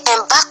really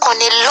embark on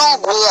a long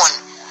one.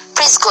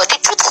 Praise God.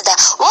 The truth is that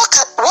what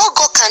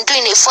God can do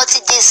in a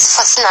 40 days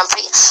fasting and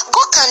prayer,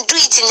 God can do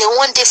it in a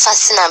 1 day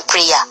fasting and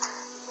prayer.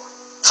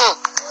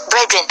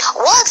 Brethren,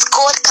 what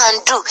God can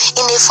do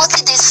in a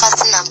 40 days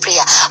fasting and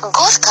prayer,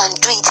 God can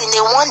do it in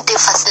a 1 day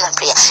fasting and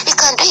prayer. He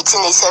can do it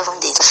in a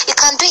 7 days. He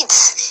can do it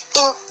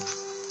in a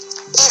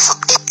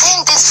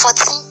 10 days,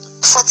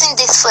 14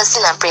 days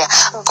fasting and prayer.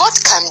 God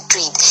can do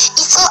it.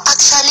 It all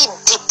actually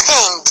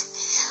depends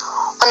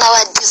on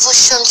our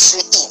devotion to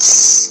it.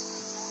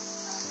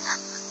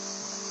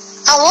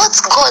 And what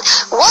God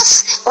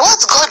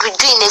will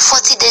do in a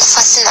 40 days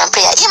fasting and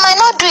prayer, He might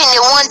not do in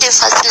a 1 day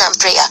fasting and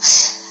prayer,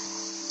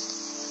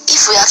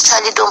 if we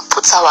actually don't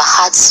put our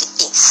hearts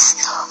to it,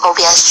 or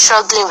we are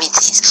struggling with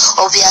it,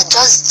 or we are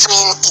just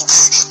doing it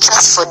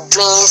just for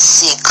doing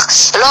sake.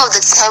 A lot of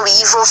the time we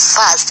even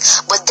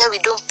fast, but then we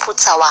don't put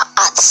our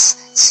hearts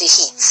to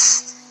it.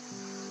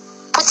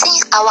 Putting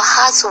our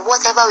hearts to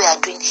whatever we are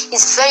doing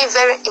is very,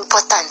 very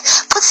important.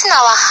 Putting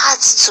our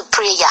hearts to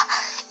prayer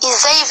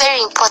is very,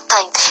 very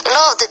important. A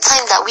lot of the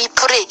time that we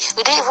pray,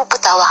 we don't even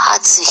put our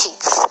hearts to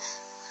it.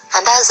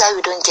 And that's why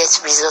we don't get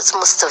results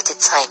most of the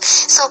time.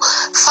 So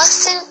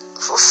fasting,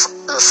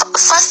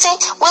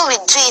 when we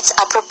do it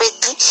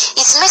appropriately,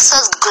 it makes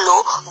us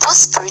glow both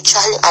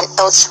spiritually and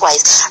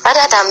health-wise,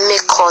 rather than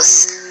make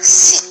us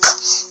sick.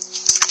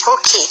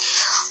 Okay,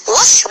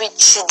 what should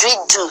we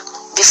do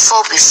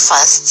before we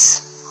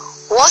fast?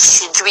 What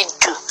should we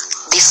do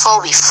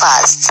before we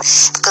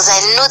fast? Because I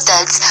know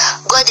that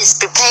God is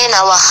preparing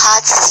our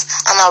hearts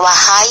and our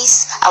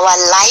eyes, our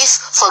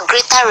life, for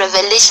greater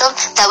revelation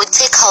that will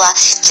take our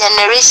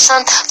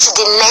generation to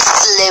the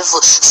next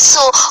level.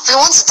 So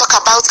we want to talk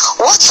about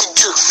what to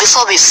do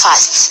before we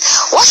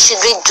fast. What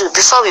should we do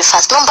before we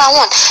fast? Number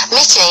one,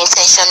 make your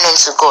intention known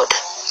to God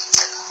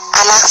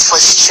and ask for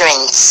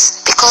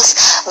strength, because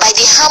by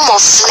the arm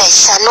of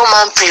flesh shall no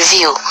man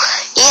prevail.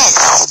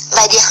 Yes,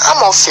 by the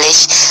arm of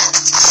flesh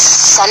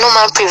shall no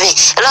man prevail.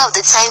 A lot of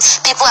the time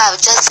people have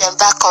just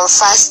embarked on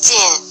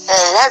fasting,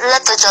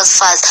 let us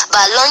just fast, but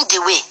along the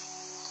way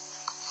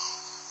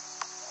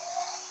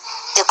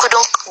they could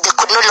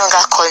no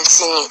longer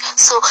continue.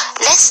 So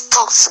let's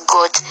talk to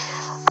God,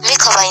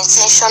 make our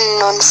intention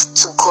known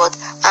to God,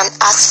 and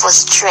ask for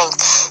strength.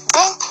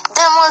 Then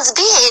there must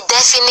be a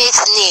definite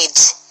need.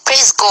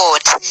 Praise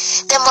God.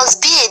 There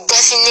must be a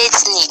definite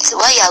need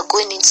while you are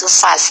going into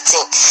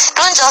fasting.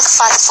 Don't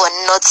just fast for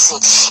nothing.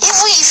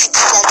 Even if it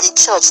is at a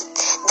church,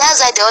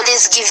 that's why they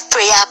always give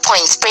prayer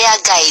points, prayer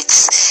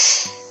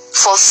guides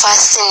for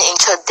fasting in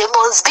church. There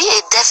must be a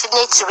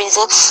definite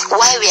reason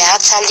why we are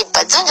actually,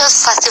 but don't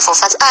just fasting for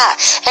fast.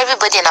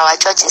 Everybody in our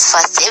church is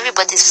fasting.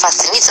 Everybody is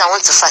fasting. Me too, I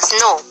want to fast.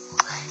 No.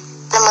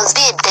 There must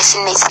be a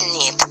definite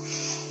need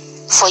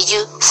for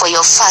you, for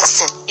your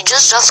fasting. You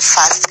just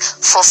fast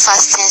for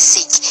fasting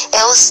sake,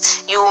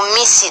 else you will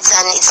miss it,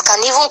 and it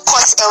can even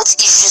cause health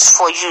issues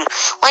for you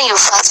when you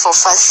fast for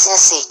fasting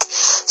sake.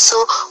 So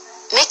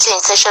make your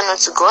intention known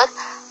to God,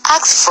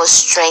 ask for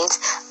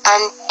strength,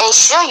 and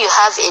ensure you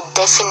have a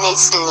definite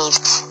need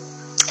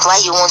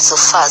why you want to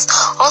fast.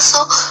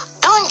 Also,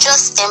 don't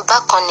just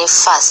embark on a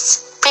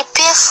fast,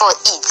 prepare for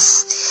it.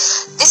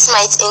 This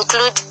might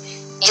include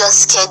your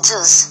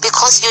schedules,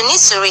 because you need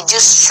to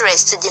reduce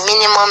stress to the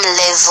minimum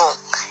level.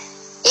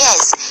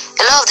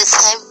 A lot of the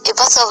time, a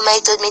pastor of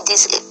mine told me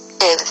this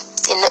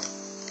in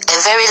a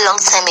very long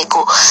time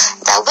ago,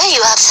 that when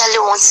you actually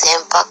want to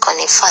embark on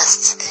a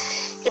fast,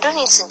 you don't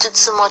need to do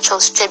too much of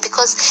strength,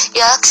 because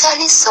you're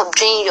actually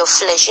subduing your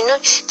flesh. You know,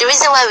 the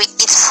reason why we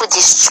eat food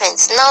is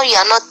strength. Now you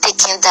are not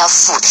taking that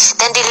food,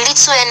 then the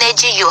little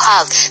energy you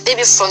have,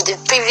 maybe from the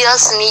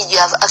previous meal you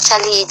have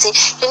actually eaten,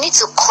 you need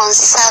to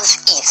conserve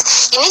it.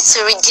 You need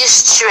to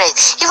reduce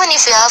stress. Even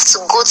if you have to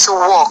go to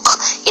work,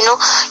 you know,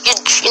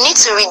 you need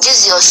to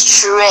reduce your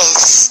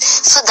stress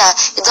so that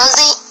it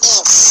doesn't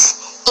eat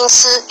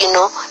into, you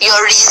know, your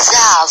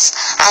reserve,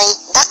 and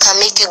that can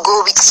make you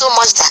go weak so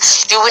much that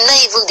you will not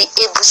even be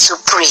able to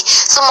pray,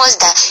 so much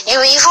that you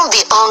will even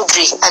be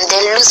hungry and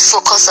then lose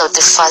focus of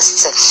the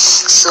fasting.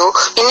 So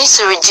you need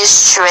to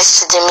reduce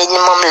stress to the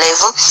minimum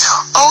level.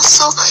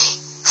 Also,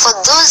 for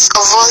those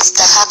of us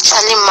that are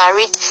actually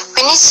married,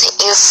 we need to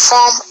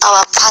inform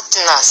our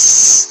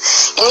partners.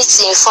 You need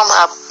to inform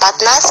our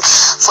partners.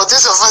 For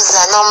those of us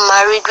that are not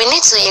married, we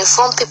need to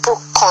inform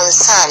people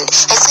concerned.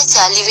 Except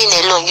you are living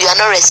alone, you are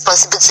not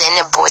responsible to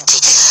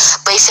anybody.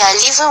 But if you are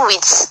living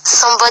with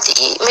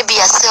somebody, maybe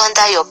you are still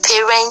under your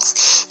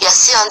parents, you are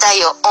still under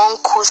your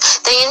uncles,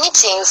 then you need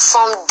to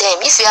inform them.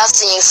 If you have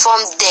to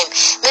inform them,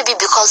 maybe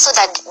because so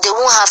that they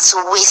won't have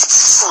to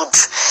waste food.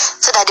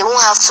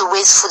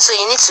 So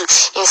you need to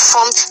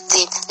inform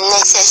the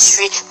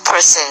necessary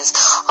persons.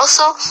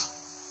 Also,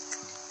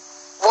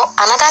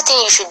 another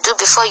thing you should do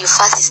before you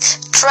fast is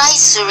try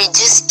to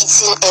reduce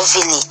eating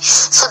heavily,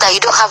 so that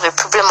you don't have a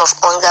problem of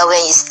hunger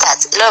when you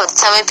start. A lot of the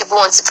time when people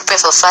want to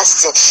prepare for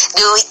fasting,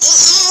 they will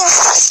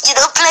eat, you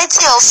know,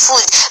 plenty of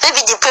food,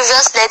 maybe the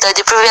previous night or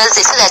the previous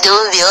day, so that they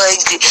won't be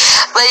hungry.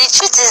 But the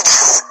truth is,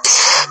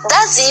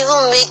 that's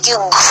even make you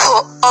go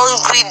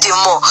hungry the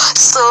more.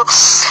 So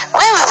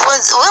when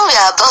we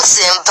are about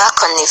to embark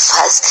on a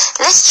fast,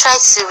 let's try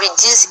to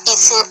reduce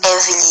eating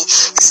heavily,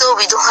 so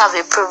we don't have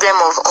a problem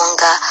of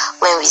hunger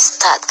when we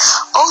start.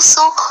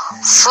 Also,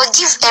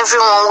 forgive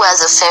everyone who has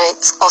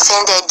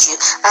offended you,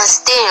 and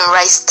stay in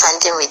right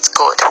standing with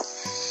God.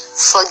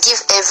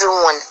 Forgive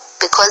everyone,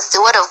 because the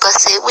word of God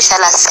says, we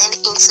shall ascend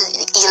into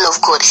the hill of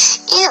God.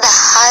 He that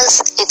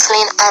has a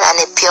clean hand and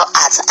a pure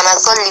heart, and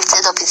has not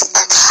lifted up his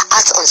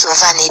heart unto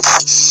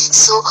vanity.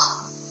 So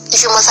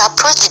if you must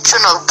approach the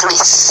throne of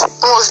grace,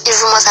 if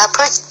you must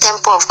approach the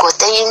temple of God,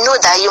 then you know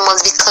that you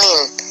must be clean.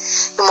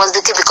 You must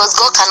be clean, because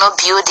God cannot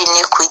behold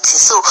iniquity.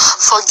 So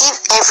forgive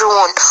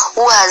everyone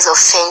who has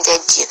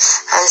offended you,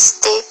 and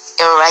stay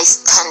in right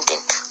standing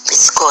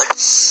with God.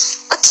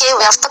 Okay,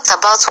 we have talked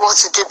about what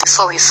to do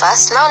before we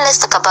fast. Now let's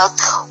talk about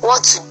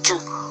what to do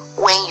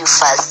when you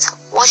fast.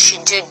 What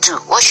should you do?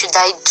 What should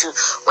I do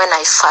when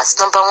I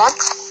fast? Number one,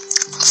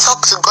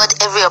 talk to God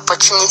every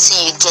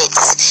opportunity you get.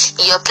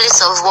 In your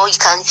place of work, you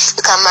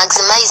can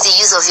maximize the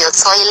use of your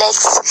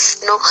toilets.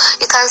 You know,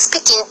 you can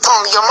speak in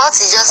tongue. Your mouth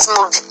is just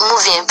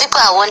moving.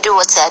 People are wondering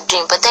what you are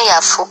doing, but then you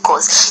are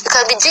focused. You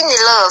can be doing a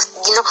lot of,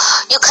 you know,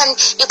 you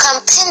can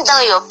pin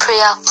down your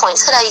prayer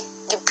points, so that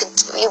you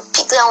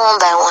pick them one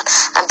by one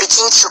and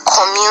begin to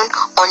commune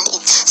on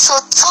it. So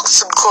talk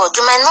to God.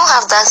 You might not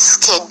have that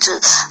schedule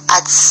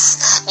at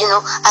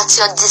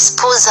your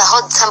disposal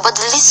all the time, but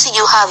the little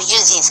you have,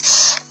 use it.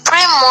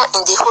 Pray more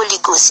in the Holy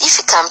Ghost,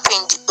 if you can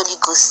pray in the Holy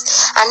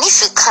Ghost. And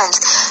if you can't,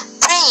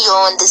 pray in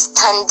your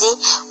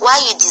understanding while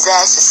you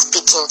desire to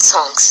speak in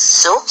tongues.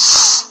 So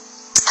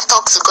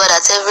talk to God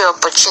at every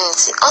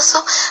opportunity.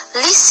 Also,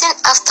 listen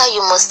after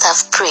you must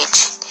have prayed.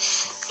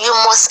 You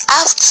must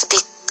have to be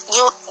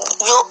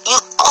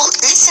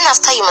listen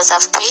after you must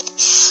have prayed.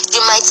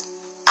 You might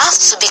have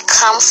to be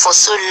calm for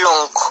so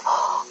long.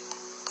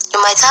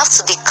 You might have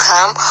to be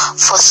calm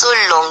for so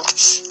long,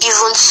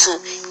 even to,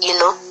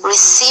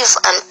 receive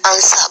an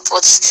answer.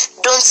 But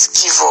don't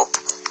give up.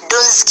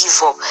 Don't give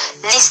up.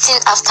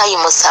 Listen after you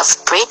must have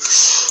prayed,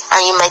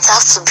 and you might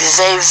have to be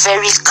very,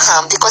 very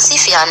calm, because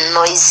if you are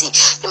noisy,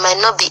 you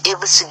might not be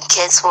able to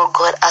get what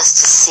God has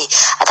to say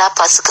at that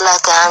particular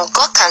time. And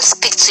God can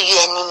speak to you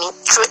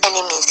through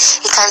any means.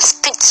 He can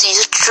speak to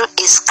you through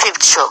a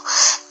scripture.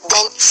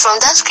 Then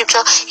from that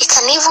scripture, He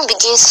can even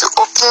begin to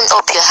open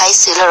up your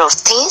eyes to a lot of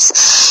things.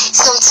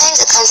 Sometimes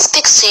He can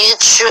speak to you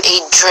through a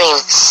dream.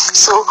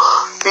 So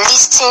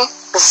listen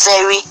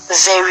very,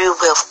 very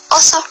well.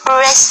 Also,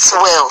 rest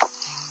well.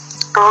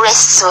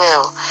 Rest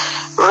well.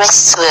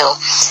 Rest well.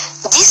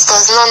 This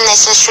does not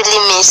necessarily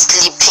mean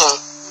sleeping.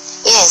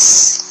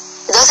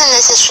 Yes, it doesn't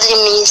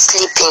necessarily mean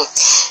sleeping.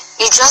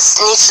 You just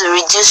need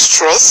to reduce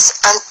stress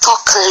and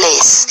talk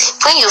less.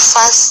 When you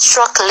fast,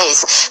 talk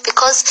less,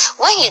 because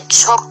when you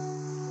talk,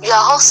 you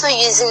are also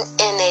using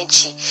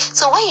energy.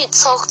 So when you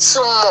talk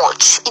too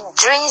much, it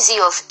drains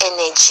you of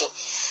energy.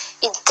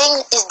 It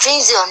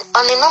drains you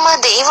on a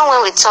normal day. Even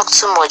when we talk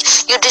too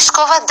much, you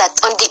discover that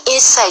on the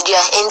inside you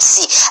are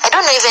empty. I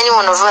don't know if any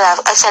one of us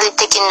have actually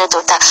taken note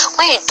of that.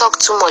 When you talk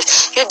too much,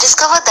 you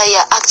discover that you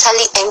are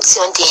actually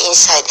empty on the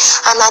inside.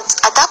 And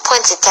at that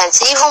point in time,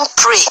 to even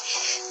pray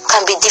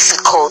can be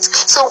difficult.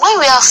 So when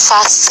we are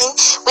fasting,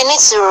 we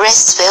need to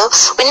rest well,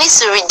 we need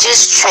to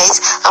reduce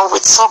stress, and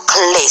we talk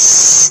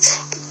less.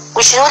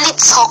 We should only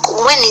talk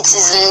when it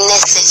is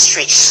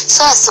necessary,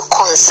 so as to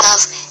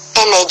conserve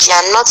energy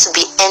and not to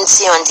be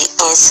empty on the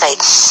inside.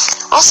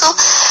 Also,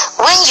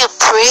 when you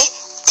pray,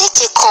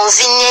 take a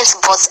convenient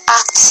but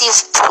active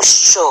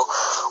posture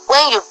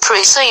when you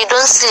pray, so you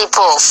don't sleep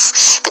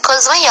off.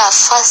 Because when you are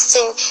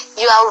fasting,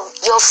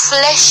 your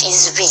flesh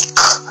is weak.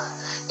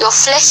 Your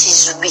flesh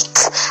is weak,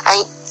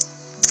 and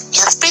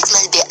your spirit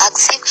must be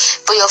active,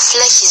 but your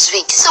flesh is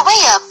weak. So when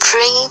you are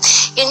praying,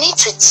 you need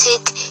to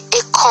take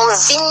a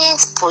convenient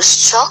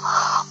posture,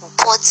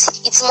 but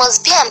it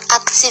must be an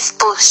active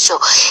posture,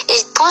 a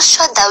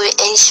posture that will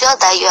ensure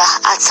that you are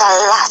at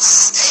alert,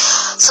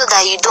 so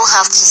that you don't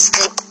have to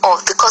sleep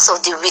off because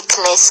of the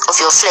weakness of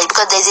your flesh.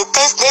 Because there's a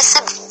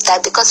tendency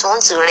that because we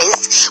want to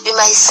rest, we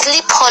might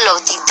sleep all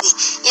of the day,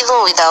 even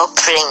without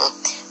praying.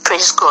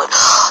 Praise God.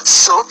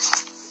 So,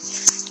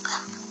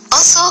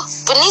 also,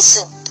 we need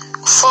to,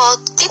 for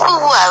people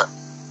who are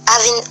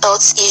having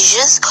health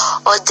issues,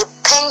 or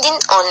depending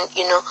on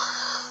the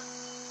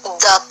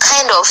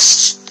kind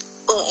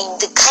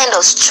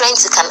of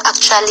strength you can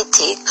actually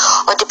take,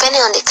 or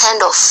depending on the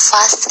kind of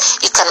fast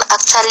you can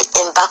actually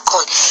embark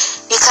on,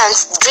 you can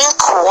drink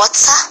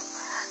water.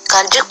 You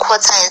can drink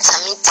water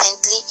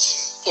intermittently,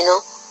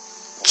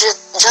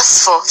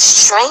 just for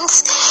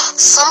strength.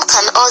 Some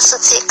can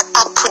also take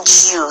apple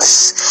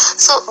juice.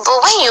 So, but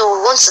when you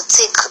want to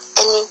take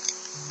any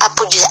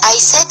apple juice, I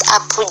said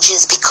apple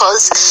juice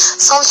because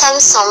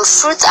sometimes some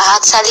fruits are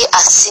actually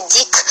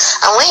acidic,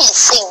 and when you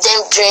take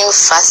them during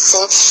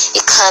fasting,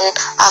 it can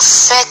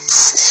affect,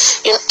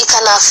 it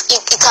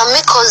can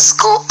make us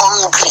go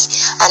hungry,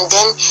 and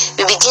then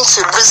we begin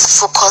to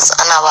lose focus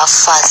on our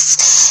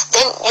fast.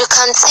 Then you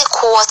can take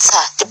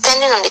water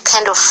depending on the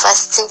kind of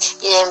fasting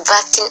you're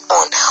embarking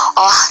on,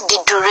 or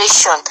the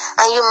duration,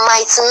 and you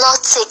might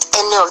not take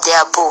any of the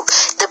above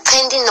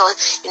depending on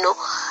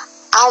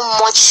how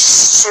much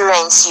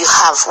strength you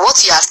have,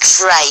 what you have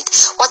tried,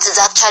 what is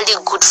actually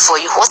good for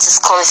you, what is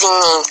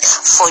convenient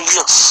for you.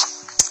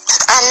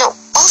 And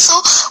also,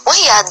 when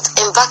you are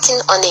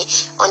embarking on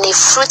a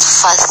fruit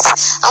fast,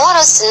 I want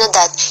us to know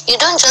that you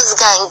don't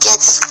just go and get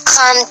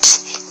canned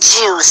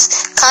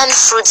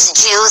fruit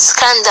juice,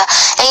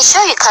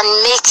 ensure you can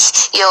make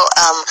your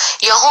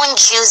own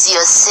juice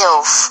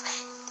yourself.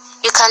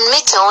 You can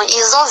make your own.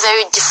 It's not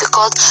very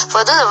difficult.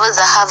 For those of us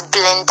that have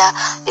blender,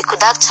 we could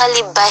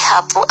actually buy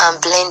apple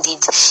and blend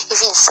it.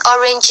 If it's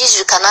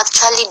oranges, we can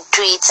actually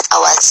do it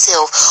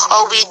ourselves,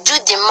 or we do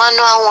the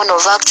manual one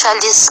of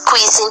actually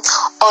squeezing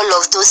all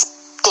of those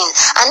things.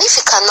 And if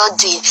you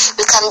cannot do it,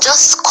 we can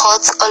just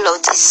cut all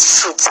of these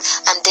fruits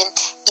and then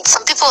eat.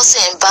 Some people also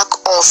embark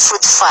on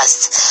fruit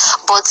fast,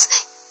 but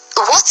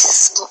what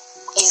is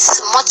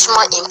much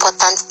more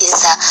important is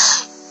that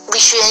we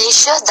should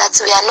ensure that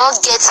we are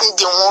not getting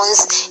the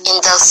ones in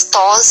the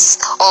stores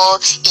or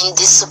in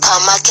the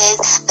supermarket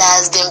that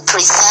has been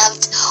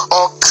preserved,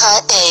 or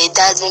that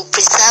has been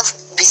preserved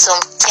with some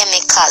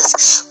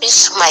chemicals,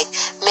 which might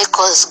make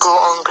us go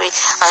hungry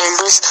and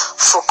lose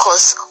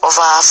focus of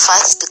our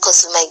fast,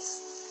 because we might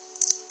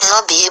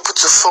not be able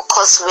to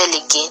focus well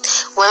again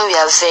when we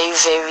are very,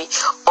 very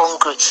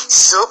hungry.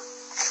 So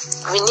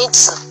we need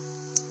to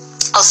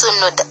also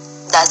know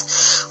that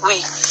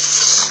we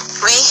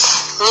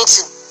need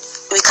to,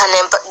 we can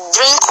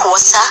drink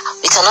water.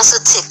 We can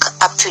also take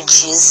apple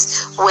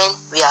juice when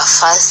we are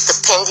fast,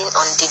 depending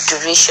on the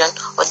duration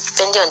or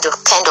depending on the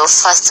kind of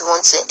fast we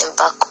want to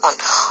embark on.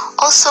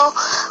 Also,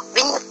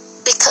 we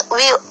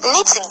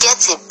need to get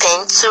a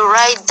pen to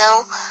write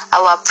down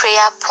our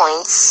prayer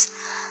points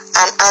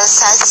and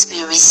answers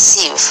we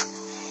receive.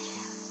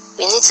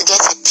 We need to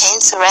get a pen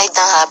to write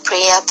down our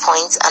prayer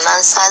points and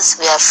answers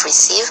we have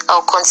received.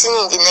 I'll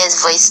continue in the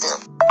next voice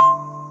note.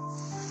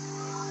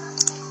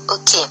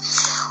 Okay.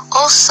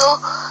 Also,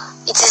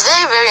 it is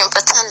very, very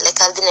important, like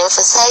I've been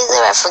emphasizing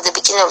right from the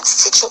beginning of the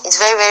teaching, it's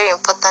very, very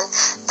important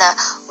that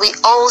we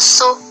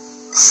also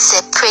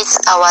separate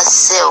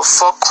ourselves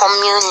for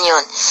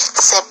communion.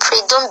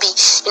 Separate. Don't be,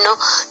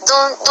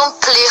 don't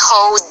play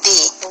all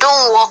day.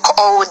 Don't walk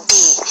all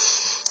day.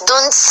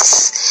 Don't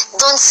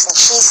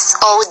gist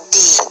all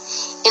day.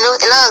 A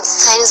lot of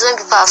times when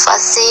people are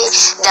fasting,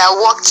 they are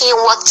walking,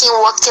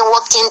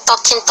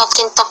 talking.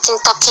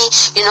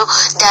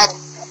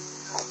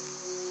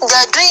 They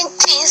are doing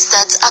things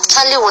that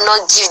actually will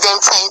not give them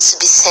time to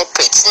be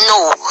separate.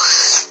 No.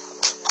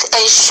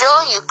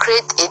 Ensure you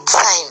create a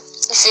time.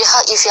 If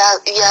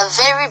you are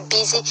very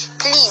busy,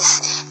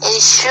 please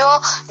ensure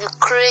you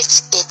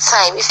create a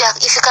time. If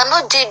you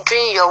cannot do it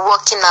during your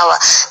working hour,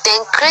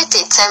 then create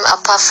a time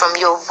apart from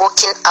your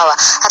working hour.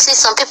 At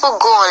least some people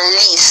go on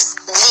leave.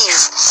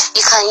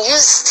 You can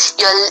use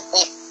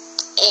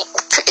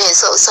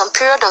some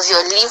period of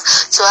your leave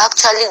to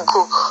actually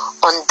go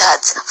on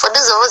that. For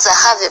those of us that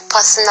have a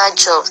personal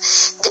job,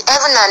 the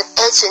heaven and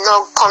earth will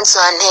not come to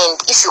an end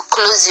if you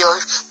close your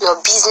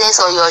business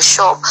or your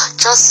shop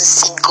just to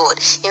see God.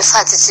 In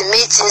fact, it will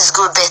make things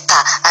go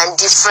better and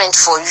different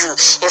for you.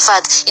 In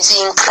fact, it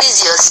will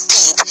increase your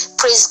speed.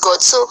 Praise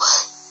God. So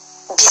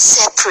be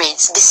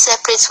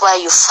separate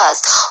while you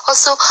fast.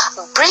 Also,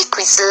 break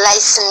with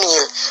light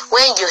meal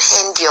when you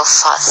end your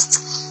fast.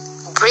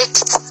 Break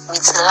it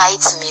with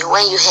light meal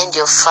when you end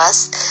your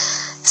fast.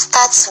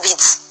 Start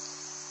with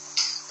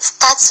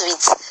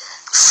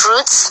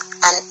fruits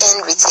and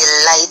end with a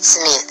light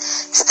meal.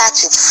 Start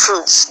with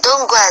fruits.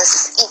 Don't go and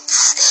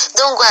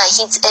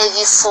eat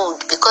heavy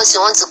food because you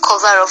want to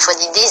cover up for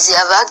the days you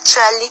have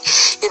actually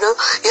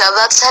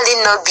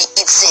not been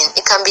eating.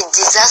 It can be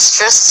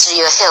disastrous to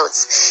your health.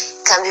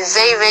 It can be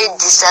very, very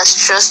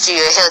disastrous to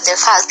your health. In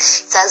fact,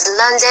 it has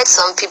landed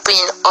some people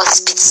in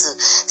hospital.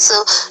 So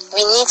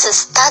we need to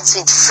start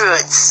with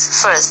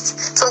fruits first.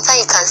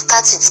 Sometimes you can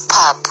start with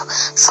pap.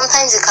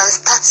 Sometimes you can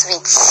start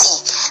with tea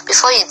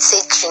before you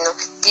take,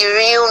 the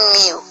real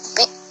meal,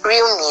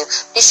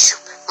 which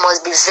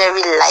must be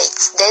very light.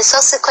 Then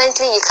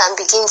subsequently you can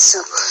begin to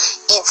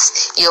eat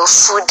your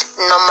food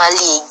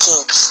normally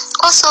again.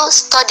 Also,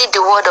 study the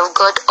word of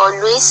God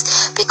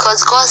always,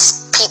 because God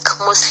speaks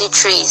mostly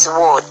through his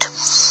word.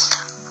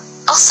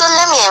 Also,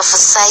 let me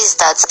emphasize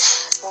that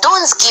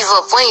don't give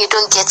up when you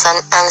don't get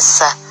an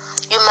answer.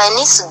 You might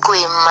need to go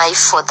a mile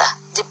further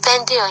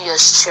depending on your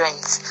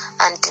strength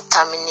and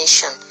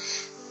determination.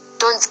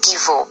 Don't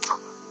give up.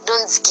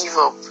 Don't give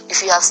up.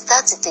 If you have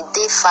started a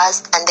day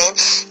fast and then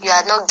you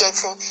are not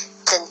getting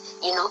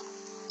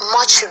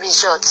much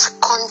results,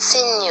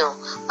 continue.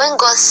 When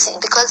God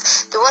sees,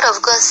 because the word of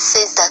God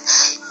says that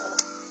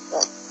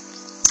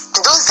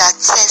those that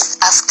test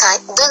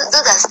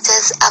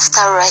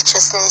after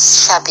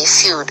righteousness shall be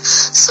filled.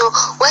 So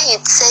when you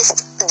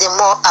test the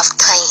more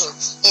after him,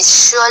 he's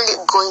surely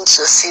going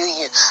to fill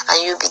you and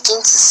you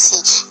begin to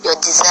see your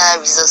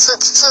desired results.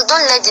 So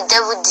don't let the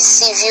devil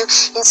deceive you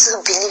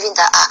into believing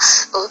that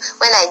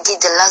when I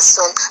did the last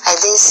one I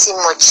didn't see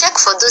much. Check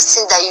for those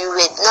things that you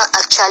were not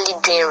actually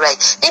doing right.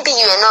 Maybe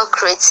you were not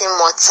creating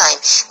more time.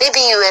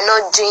 Maybe you were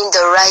not doing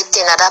the right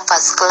thing at that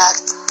particular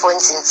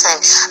point in time,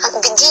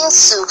 and begin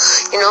to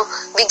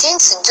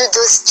do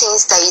those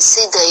things that you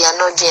say that you are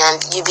not doing, and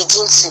you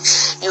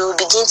will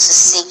begin to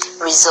see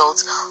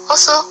results.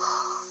 Also,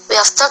 we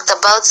have talked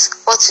about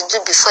what to do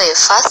before a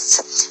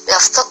fast. We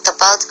have talked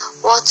about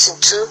what to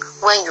do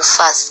when you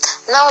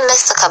fast. Now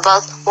let's talk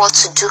about what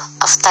to do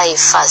after a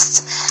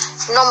fast.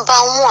 Number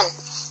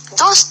 1,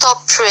 don't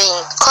stop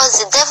praying,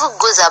 because the devil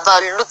goes about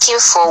looking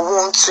for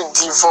whom to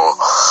devour.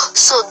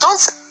 So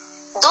don't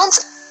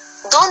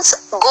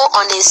go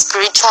on a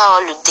spiritual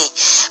holiday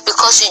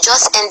because you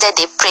just ended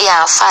a prayer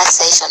and fast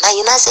session and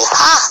you now say,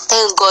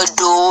 thank God,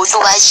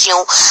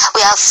 we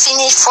have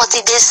finished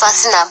 40 days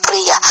fasting and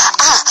prayer.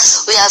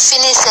 We have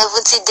finished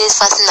 70 days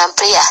fasting and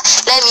prayer.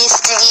 Let me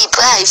sleep.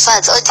 In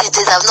fact, all these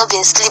days I've not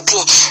been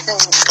sleeping.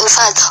 In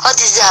fact, all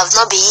these days I've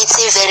not been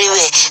eating very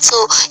well. So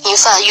in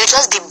fact, you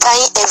just be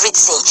buying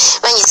everything.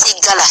 When you see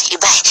gala,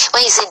 you buy.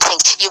 When you see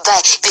drink, you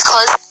buy,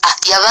 because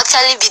you have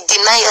actually been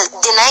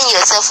denying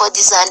yourself for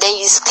this, and then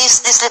you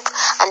sleep,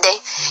 and then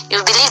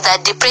you believe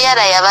that the prayer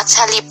that you have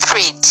actually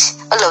prayed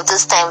all of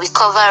this time will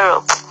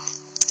cover up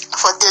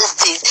for those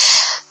days.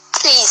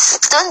 Please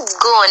don't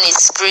go on a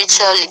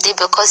spiritual holiday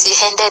because you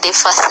ended a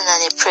fasting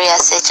and a prayer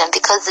session,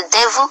 because the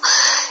devil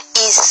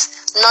is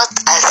not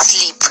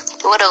asleep.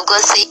 The word of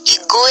God says he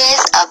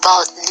goes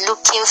about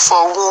looking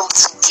for whom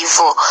to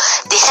devour.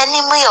 The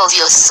enemy of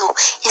your soul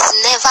is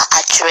never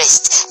at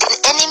rest. The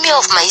enemy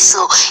of my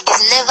soul is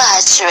never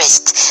at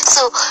rest.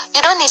 So you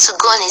don't need to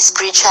go on a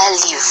spiritual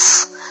leave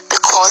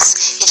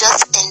because you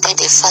just ended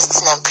a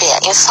fasting and prayer.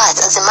 In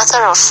fact, as a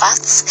matter of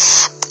fact,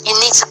 you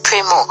need to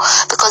pray more,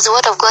 because the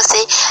word of God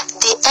says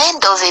the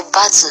end of a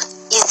battle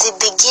is the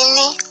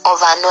beginning of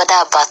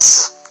another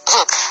battle.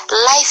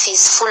 Life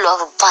is full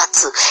of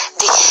battle.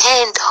 The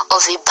end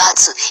of a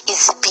battle is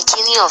the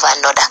beginning of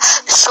another.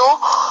 So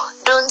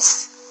don't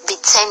be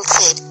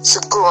tempted to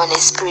go on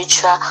a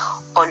spiritual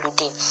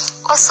holiday.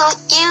 Also,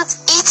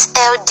 eat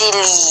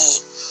healthily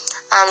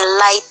and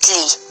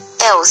lightly,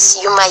 else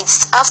you might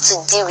have to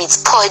deal with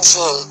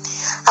purging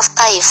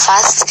after a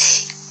fast.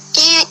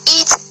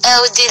 Eat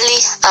healthily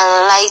and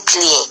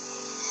lightly.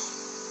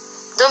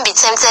 Don't be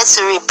tempted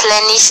to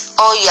replenish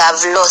all you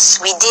have lost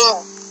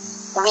within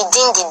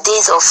the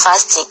days of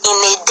fasting. In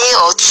a day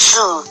or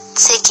two,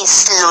 take it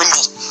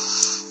slowly.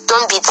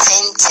 Don't be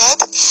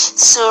tempted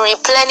to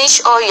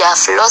replenish all you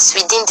have lost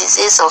within the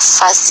days of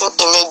fasting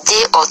in a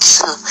day or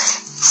two.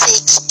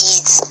 Take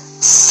it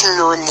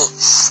slowly.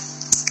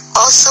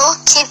 Also,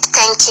 keep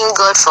thanking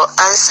God for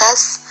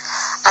answers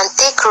and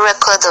take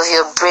record of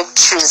your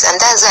breakthroughs. And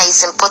that's why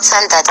it's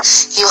important that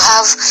you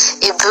have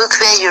a book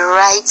where you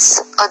write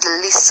all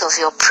the lists of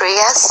your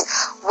prayers,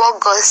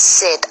 what God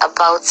said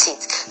about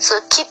it.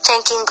 So keep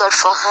thanking God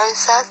for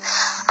answers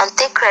and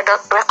take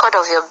record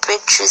of your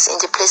breakthroughs in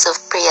the place of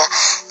prayer.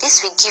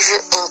 This will give you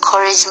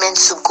encouragement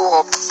to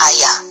go up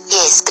higher.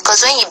 Yes,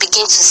 because when you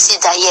begin to see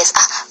that, yes,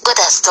 God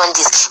has done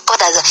this,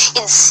 God has done,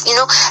 it's,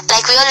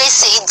 like we always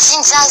say, it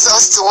gingers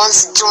us to want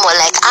to do more,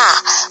 like,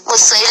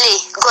 Musole,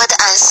 God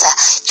answer.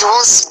 you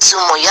want to do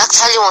more. You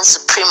actually want to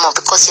pray more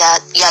because you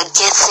are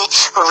getting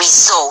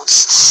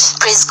results.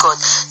 Praise God.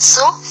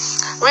 So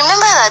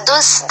remember that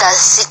those that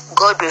seek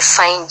God will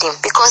find him,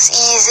 because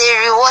he is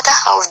a rewarder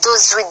of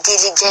those who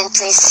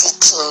diligently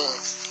seek him.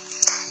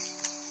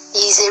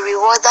 He is a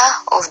rewarder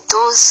of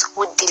those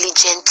who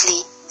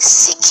diligently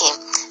seek him.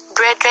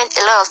 Brethren,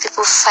 a lot of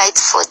people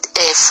fast for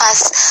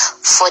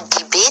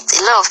debate.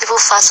 A lot of people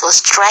fast for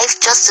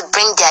strife, just to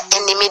bring their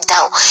enemy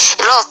down.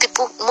 A lot of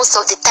people, most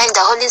of the time,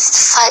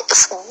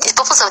 the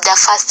purpose of their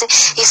fasting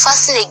is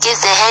fasting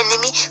against the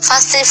enemy,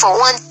 fasting for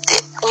one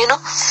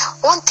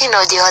thing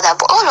or the other.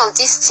 But all of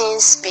these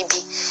things may be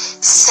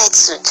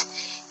settled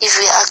if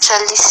we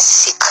actually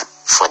seek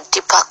for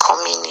deeper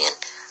communion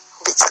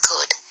with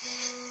God.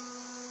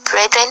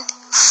 Brethren,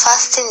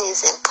 fasting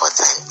is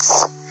important,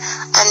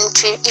 and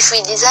if we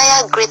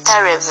desire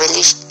greater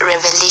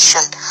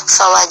revelation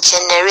for our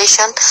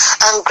generation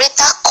and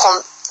greater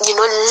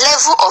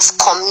level of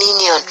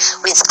communion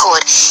with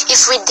God,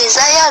 if we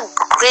desire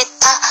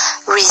greater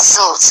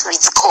results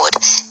with God,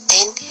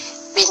 then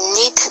we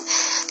need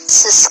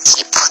to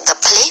skip the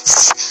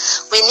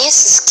plates, we need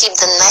to skip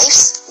the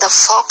knives, the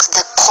fork,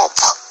 the cup,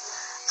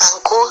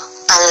 and go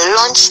and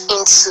launch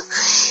into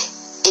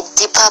a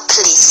deeper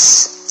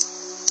place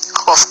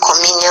of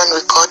communion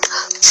with God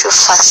through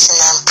fasting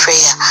and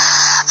prayer.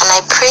 And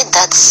I pray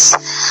that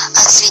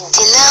as we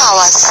deny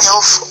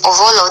ourselves of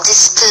all of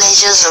these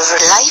pleasures of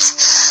life,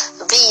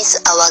 be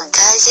it our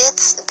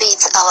gadgets, be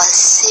it our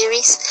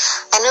series,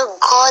 I know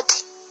God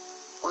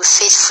will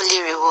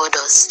faithfully reward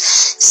us.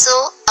 So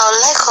I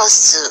would like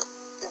us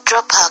to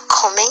drop our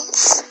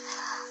comments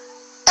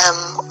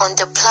on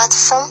the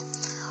platform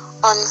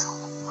on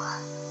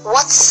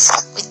what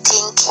we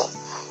think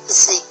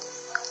is the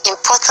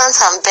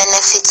importance and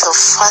benefits of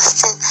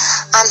fasting,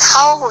 and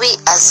how we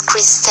as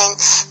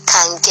Christians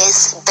can get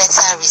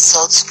better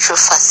results through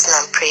fasting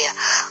and prayer.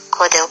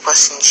 God help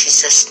us in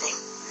Jesus' name.